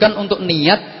dianjurkan untuk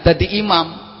niat dadi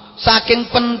imam saking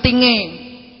pentingnya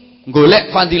golek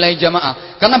fadilah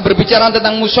jamaah. Karena berbicara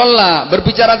tentang musholla,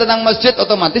 berbicara tentang masjid,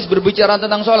 otomatis berbicara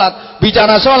tentang sholat.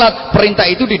 Bicara sholat, perintah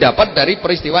itu didapat dari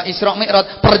peristiwa Isra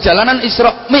Mi'raj. Perjalanan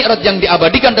Isra Mi'raj yang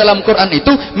diabadikan dalam Quran itu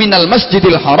minal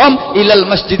masjidil haram ilal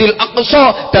masjidil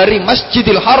aqsa, dari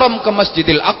masjidil haram ke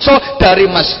masjidil aqsa, dari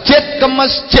masjid ke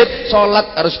masjid.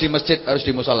 Sholat harus di masjid, harus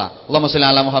di musholla. Allahumma sholli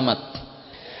ala Muhammad.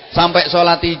 Sampai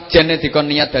sholat ijen dikon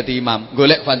niat dadi imam,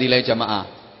 golek fadilah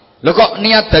jamaah. Lho kok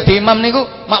niat dadi imam niku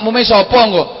makmume sapa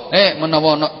engko?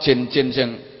 Menawa ana jin-jin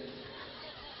sing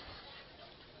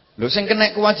lho sing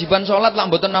kena kewajiban salat lak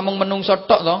mboten namung menungso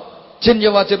tok to. Jin ya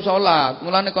wajib salat.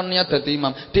 Mulane kon niat dadi imam.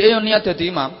 Dhek yo niat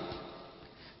dadi imam.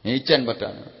 Ijen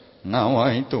padahal. Nawa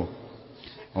itu.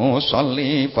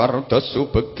 Usolli fardhu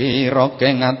subki roke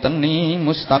ngateni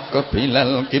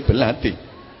mustaqbilal kiblati.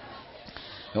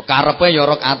 Yo karepe yo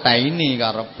rakaat ini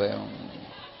karepe.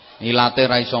 Ilate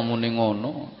ra iso muni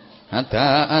ngono.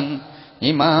 Adaan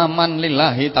imaman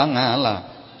lillahi ta'ala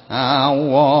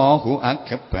Allahu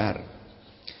akbar.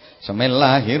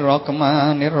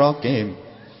 Bismillahirrahmanirrahim.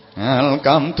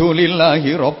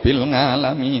 Alhamdulillahi rabbil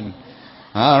alamin.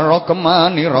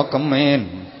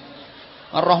 Ar-Rahmanir-Rahim.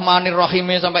 Ar-Rahmanir-Rahim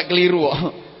sampai keliru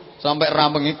sampai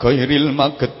rampengi ghairil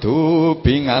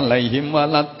maghdubi alaihim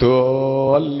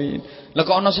waladdallin. Lah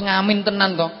kok ana sing amin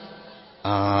tenan to?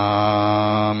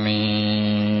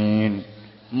 Amin.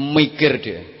 Mikir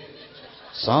dia.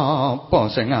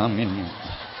 Sapa sing amin?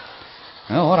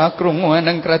 Ora krungu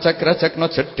eneng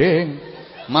krajak-krajakno jeding.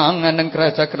 Mangan nang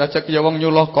krajak-krajak ya wong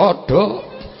nyuluh kodhok.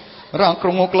 Ora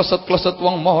krungu kleset-kleset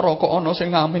wong mara kok ana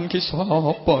sing amin ki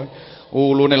sapa?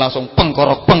 Ulune langsung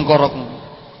pengkorok-pengkorok.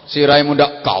 Sirahe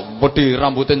mundak kawedi,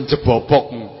 rambute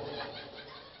jebobok.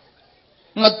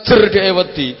 Ngejer dhek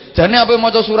wedi. Jane ape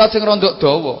maca surat sing rondok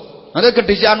dawa. Nanti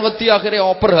kedisian wedi akhirnya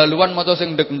oper haluan maca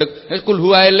sing ndek-ndek. Wis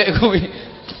kulhu ae lek kuwi.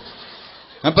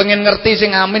 Nah, pengen ngerti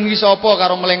sing amin ki sapa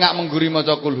karo melengak mengguri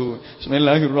maca kulhu.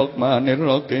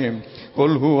 Bismillahirrahmanirrahim.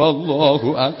 Qul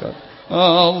huwallahu ahad.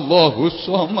 Allahus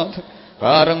samad.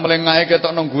 Bareng melengake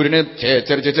ketok nang gurine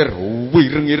jejer-jejer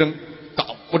wireng-ireng.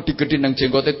 Kok wedi-gedhi nang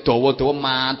jenggote dawa-dawa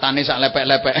matane sak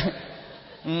lepek-lepek.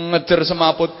 Ngejer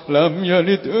semaput lam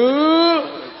yalid.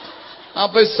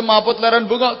 Apa semaput leren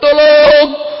bunga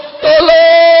tolong.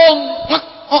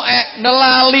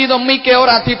 Nelali to mike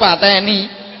ora dipateni.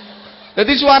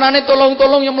 Dadi suarane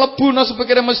tolong-tolong yang mlebu nang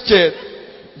sepikire masjid.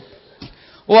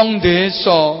 Wong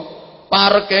desa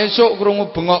parek esuk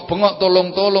krungu bengok-bengok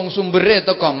tolong-tolong sumbere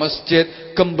teko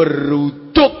masjid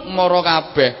gemberudup mara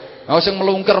kabeh. Ha sing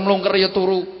melungker-melungker ya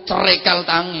turu cerekal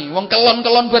tangi. Wong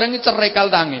kelon-kelon bareng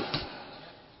cerekal tangi.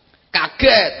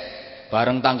 Kaget.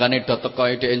 Bareng tanggane do teko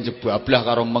dhek njebablah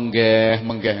karo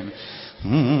menggeh-menggeh.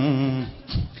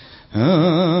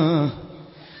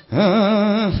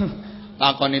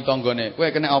 Takoni tanggane, kowe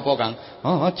kena apa, Kang?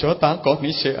 Aja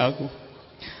takoni sik aku.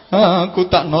 Aku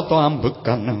tak nata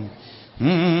ambekan.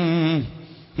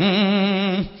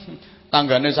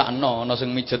 Tanggane sakno, ana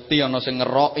sing mijeti, ana sing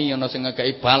ngeroki, ana sing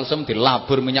ngekeki balsem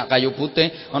dilabur minyak kayu putih,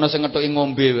 ana sing ngethuki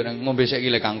ngombe, ngombe sik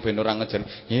ile Kang ben ora ngejer.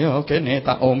 Ya kene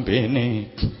tak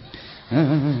ombene.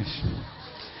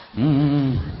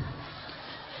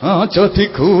 Aja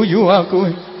diguyu aku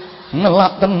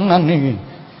ngelak tenan iki.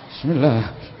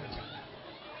 Bismillah.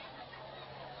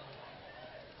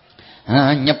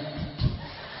 Anyep.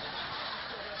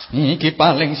 Iki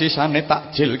paling sisane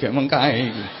takjil gek mengkae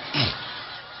iki.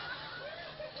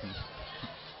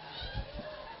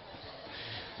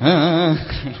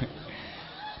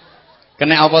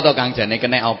 Kene apa to Kang jane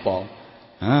kene apa?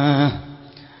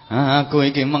 Aku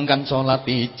iki mengkan salat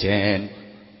ijen.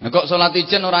 Nah, kok salat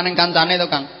ijen ora ning kancane to,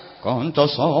 Kang? Kanca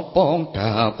sapa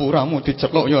dapuramu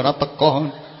diceluk ya ora teko.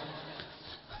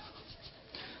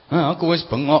 Aku wis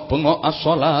bengok-bengok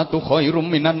as-shalatu khairum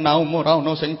minan naum ora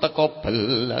ono sing teko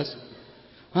belas.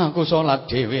 Aku salat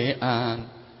dhewean.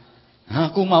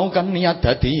 Aku mau kan niat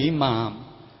dadi imam.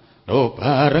 Lho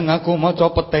bareng aku maca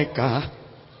Fatihah.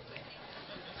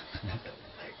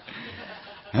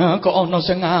 Kok ono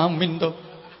sing amin to.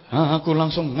 Aku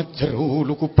langsung ngejer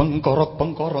uluku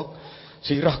bengkorok-bengkorok.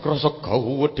 Sirah krasa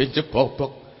gawedhe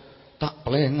jebobok. Tak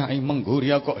plengaki mengguri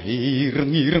kok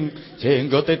hireng-hireng.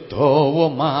 Jenggote dawa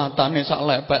matane sak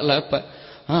lepek-lepek.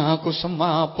 Aku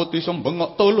semaput iso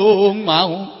bengok tolong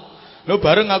mau. Lho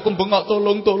bareng aku bengok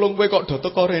tolong-tolong kowe kok do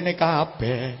teko rene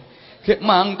kabeh. Gek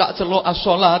mang tak celuk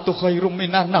as-shalatu khairum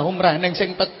minan naum reneng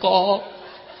sing teko.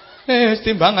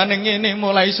 Timbangane ngene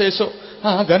mulai sesuk.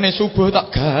 Agane subuh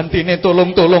tak gantine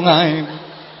tolong-tolong ae.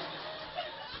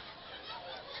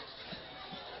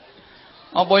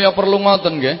 Apa ya perlu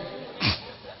ngoten nggih?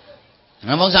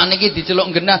 Ngomong sakniki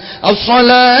diceluk genah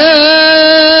as-shalatu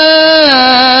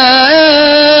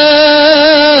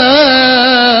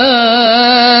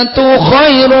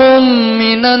khairum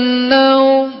minan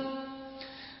naum.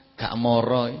 Gak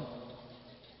moro.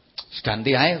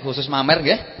 Ganti ae khusus mamer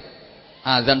nggih.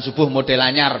 Azan subuh model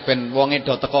anyar ben wonge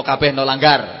do teko kabeh no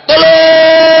langgar.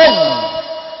 Tolong.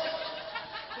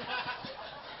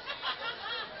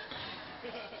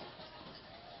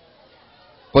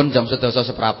 Pun jam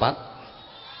 11.15.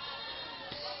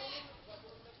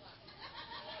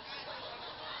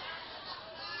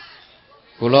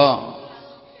 Kula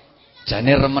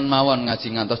jane remen mawon ngaji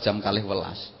ngantos jam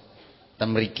 12.00. Ten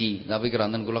mriki, tapi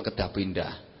keranten kula kedah pindah.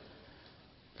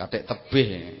 Kathik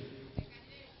tebih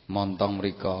montong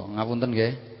mriko. Ngapunten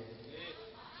nggih.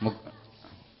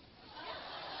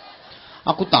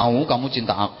 Aku tahu kamu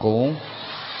cinta aku.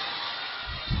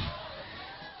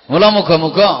 Mula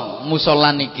muga-muga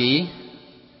musholla niki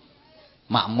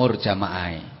makmur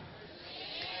jamaahe.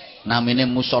 Namine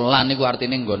musholla niku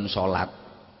artine nggon salat.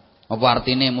 Apa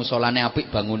artine musholane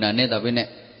apik bangunane tapi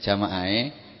nek jamaahe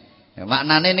ya,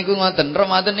 maknane niku ngoten.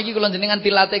 Ramadan niki kula jenengan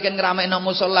dilatihkan ngramekno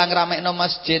musholla, ngramekno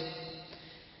masjid.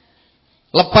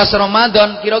 Lepas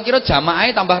Ramadan kira-kira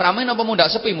jamaahe tambah ramai napa mundak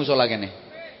sepi musholla kene?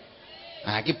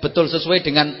 Nah, iki betul sesuai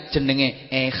dengan jenenge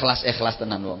ikhlas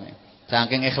tenan wonge.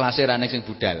 Saking ikhlase ra nek sing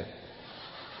budal.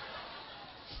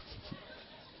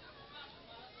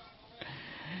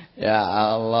 Ya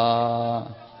Allah.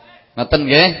 Ngoten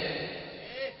nggih?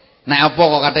 Nek apa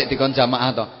kok kathik dikon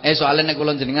jamaah to? Soalé nek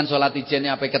kula jenengan salat ijen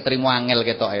ape ketrima angel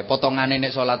ketoke. Potongane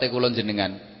nek salate kula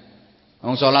jenengan.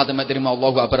 Wong salat mek trimo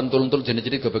Allahu Akbar tulung-tulung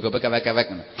jenis-jenis gobek-gobek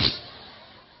kewek-kewek.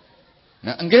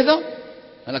 Nah, nggih to?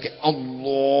 Lagi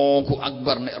Allahu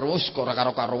Akbar nek terus ora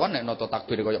karo-karuan nek nata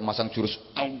takbir kaya masang jurus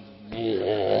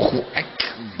Allahu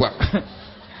Akbar.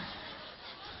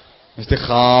 Mesti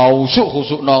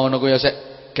khusuk-khusukno ngono ku ya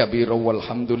sik kabira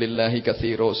walhamdulillahi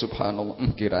katsira subhanallah.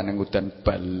 Kirane ngudan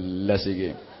balas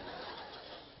iki.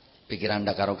 Pikiran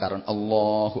ndak karo-karon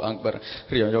Allahu Akbar.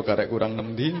 Riyo karek kurang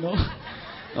 6 dino.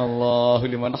 Allahu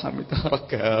liman hamidah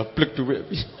gablek dhuwit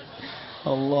piye.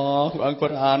 Allahu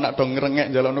Akbar anak dong ngrengek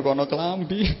njalukno kono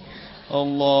klambi.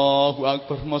 Allahu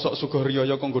Akbar mosok sugih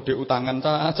riyaya kok nggode utangan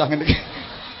cacah ngene iki.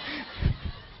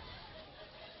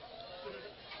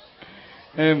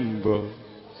 Embo.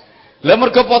 Lah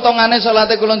mergo potongane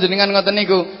salate kula jenengan ngoten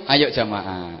niku, ayo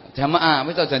jamaah. Jamaah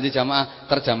wis janji jamaah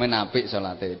terjamin apik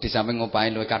salate. Di samping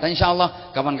ngupahi luwih kathah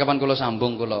insyaallah kapan-kapan kula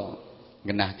sambung kula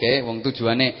genahke wong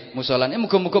tujuane musholane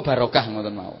muga-muga barokah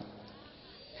ngoten mawon.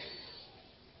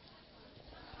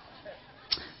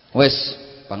 Wis,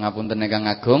 pangapunten ingkang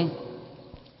agung.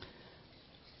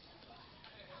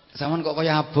 Sampeyan kok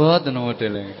kaya abot ngono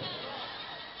modele.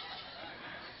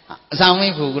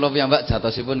 Sami Bu kula piyambak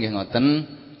jatosipun nggih ngoten,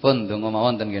 pun donga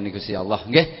mawon ten ngene Gusti Allah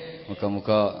nggih.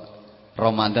 Muga-muga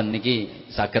Ramadan niki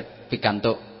saged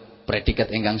pikantuk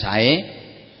predikat ingkang sae,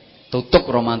 tutup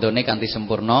Ramadane kanthi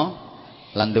sempurna.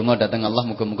 Lan donga dhateng Allah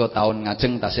muga-muga taun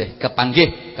ngajeng tasih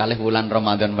kepanggih kalih wulan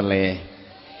Ramadan melih.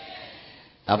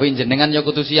 Tapi jenengan ya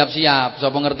kudu siap-siap.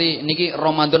 Sapa ngerti niki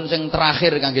Ramadan sing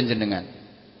terakhir kangge jenengan.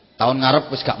 Tahun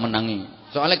ngarep wis gak menangi.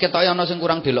 Soalnya ketoke ana sing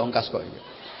kurang delok engkas kok iki.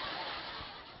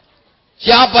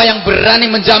 Siapa yang berani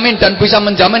menjamin dan bisa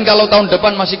menjamin kalau tahun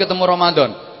depan masih ketemu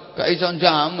Ramadan? Gak iso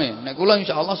jamin. Nek kula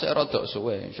insyaallah sik rada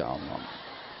suwe insyaallah.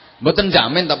 Mboten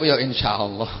jamin tapi ya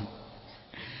insyaallah.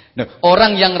 Nah,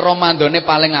 orang yang Ramadane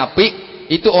paling apik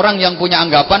itu orang yang punya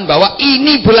anggapan bahwa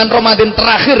ini bulan Ramadan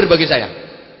terakhir bagi saya.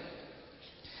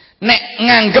 Nek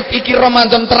nganggep iki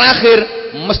Ramadan terakhir,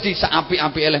 mesti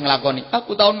saapi-api eleh nglakoni.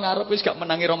 Aku tahun ngarep wis gak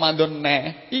menangi Ramadan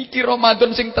neh. Iki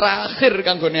Ramadan sing terakhir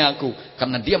kanggone aku.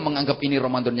 Karena dia menganggap ini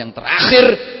Ramadan yang terakhir,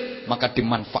 maka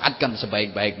dimanfaatkan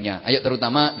sebaik-baiknya. Ayo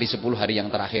terutama di 10 hari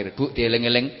yang terakhir. Bu,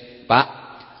 dieling-eling, Pak.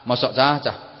 Mosok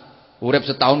cah. Urip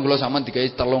setahun kula sampean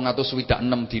dikai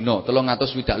 366 dina,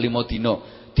 365 dina.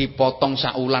 Dipotong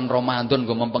saulan Ramadan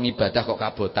nggo mempeng ibadah kok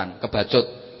kabotan.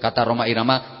 Kebacut. Kata Roma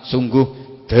Irama,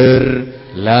 sungguh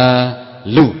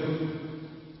terlalu.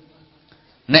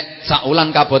 Nek saulan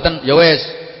kaboten ya wis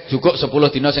cukup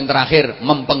 10 dina sing terakhir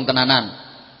mempeng tenanan.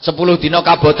 10 dina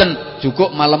kaboten cukup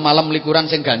malam-malam likuran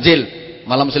sing ganjil.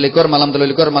 Malam selikur, malam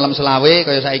 23, malam selawe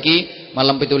kaya saiki,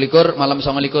 malam 17, malam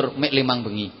 29 mek 5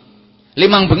 bengi.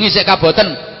 5 bengi sik kaboten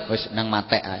wis nang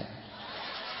matek ae.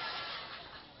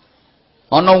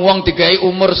 Ana wong digawe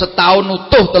umur setahun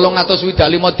utuh 325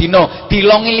 dina,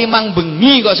 dilongi 5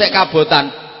 bengi kok sik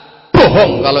kabotan.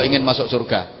 Bohong kalau ingin masuk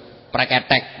surga.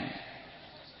 Preketek.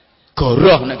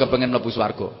 Goroh nek kepengin mlebu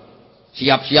swarga.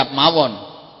 Siap-siap mawon.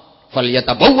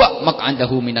 Falyatabawwa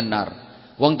maq'adahu minan nar.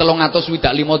 Wong 365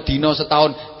 dina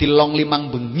setahun dilong 5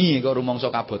 bengi kok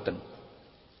rumangsa kaboten.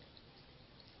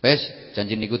 Wis,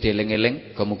 janji niku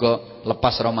dieling-eling, muga-muga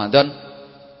lepas Ramadan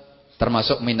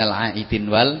termasuk minal aidin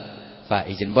wal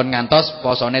faizin. Pun ngantos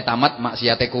posone tamat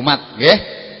maksiate kumat, nggih.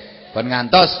 Pun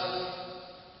ngantos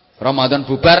Ramadan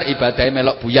bubar ibadahe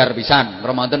melok buyar pisan.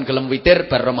 Ramadan gelem witir,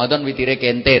 bar Ramadan witire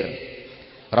kentir.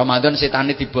 Ramadan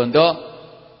setane dibondo,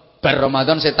 bar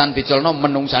Ramadan setan diculno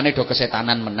menungsane do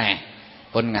kesetanan meneh.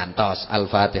 Pun ngantos.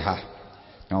 Al-Fatihah.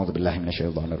 A'udzubillahi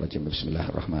minasyaitonir rajim.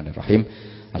 Bismillahirrahmanirrahim.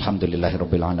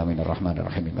 Alhamdulillahirabbil alamin arrahmanir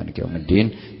rahim maliki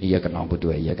yaumiddin. Iyyaka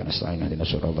na'budu wa iyyaka nasta'in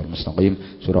ihdinas siratal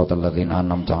mustaqim. Siratal ladzina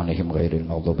an'amta 'alaihim ghairil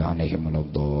maghdubi 'alaihim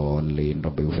waladdallin.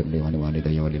 Rabbighfirli wa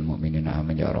liwalidayya walil mu'minina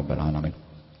amin ya rabbal alamin.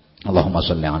 Allahumma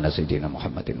shalli 'ala sayyidina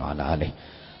Muhammadin wa 'ala alihi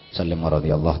sallim wa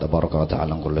radiyallahu tabaraka wa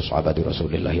ta'ala an kulli sahabati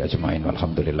rasulillahi ajma'in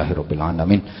walhamdulillahi rabbil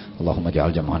alamin. Allahumma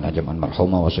ja'al jam'ana jam'an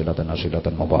marhuma wa silatana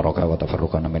silatan mubarakah wa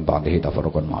tafarruqana min ba'dihi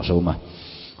tafarruqan ma'sumah.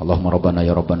 Allahumma rabbana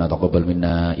ya rabbana taqabbal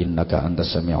minna innaka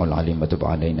antas sami'ul alim wa tub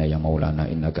 'alaina ya maulana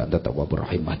innaka antat tawwabur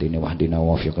rahim. Wahdini wahdina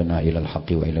wafiqna ilal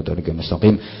haqqi wa ila tariqil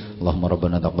mustaqim. Allahumma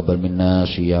rabbana taqabbal minna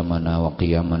siyamana wa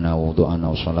qiyamana wa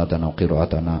wudu'ana wa salatana wa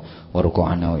qira'atana wa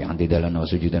ruku'ana wa i'tidalana wa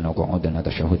sujudana wa qu'udana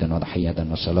tashahhudana wa tahiyyatan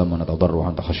wa salamana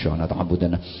tadarruan takhashu'ana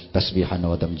ta'abbudana tasbihana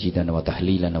wa tamjidana wa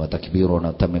tahlilana wa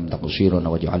takbirana tamim taqsirana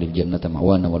waj'alil jannata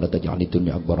ma'wana wa la taj'alid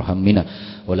dunya akbar hammina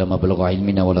wa la mablagha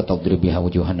ilmina wa la tadrib biha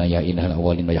wujuhana ya ilahal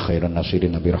awwalin ya khairan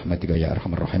nasirin bi rahmatika ya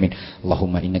arhamar rahimin.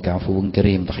 Allahumma innaka afuwun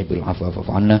karim tuhibbul afwa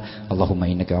fa'fu 'anna. Allahumma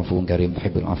innaka afuwun karim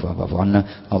tuhibbul afwa fa'fu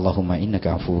 'anna. Allahumma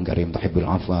innaka afuwun karim tuhibbul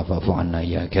afwa fa'fu 'anna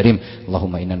ya karim.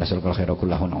 Allahumma inna nas'aluka al-khaira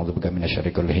kullahu wa na'udzubika minasy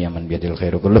syarri kullihi man biyadil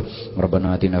khairu kulluh.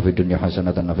 Rabbana atina fid dunya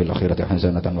hasanatan wa fil akhirati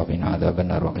hasanatan wa qina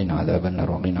adzabannar wa qina adzabannar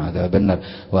wa qina adzabannar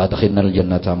wa adkhilnal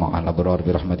jannata ma'al abrar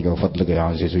bi rahmatika wa fadlika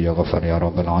ya azizu ya ghaffar ya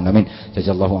rabbal alamin.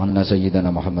 Jazakallahu 'anna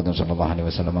sayyidina Muhammadan sallallahu alaihi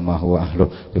wasallam ma huwa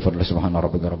ahlu bi fadli subhana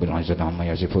rabbika rabbil izzati amma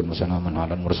yasifun wa salamun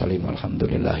 'alal mursalin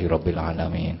walhamdulillahi rabbil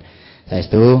alamin.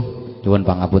 Saestu nyuwun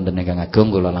pangapunten ingkang agung,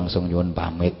 kula langsung nyuwun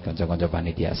pamit kanca-kanca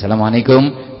panitia.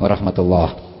 Assalamualaikum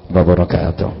warahmatullahi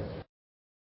wabarakatuh.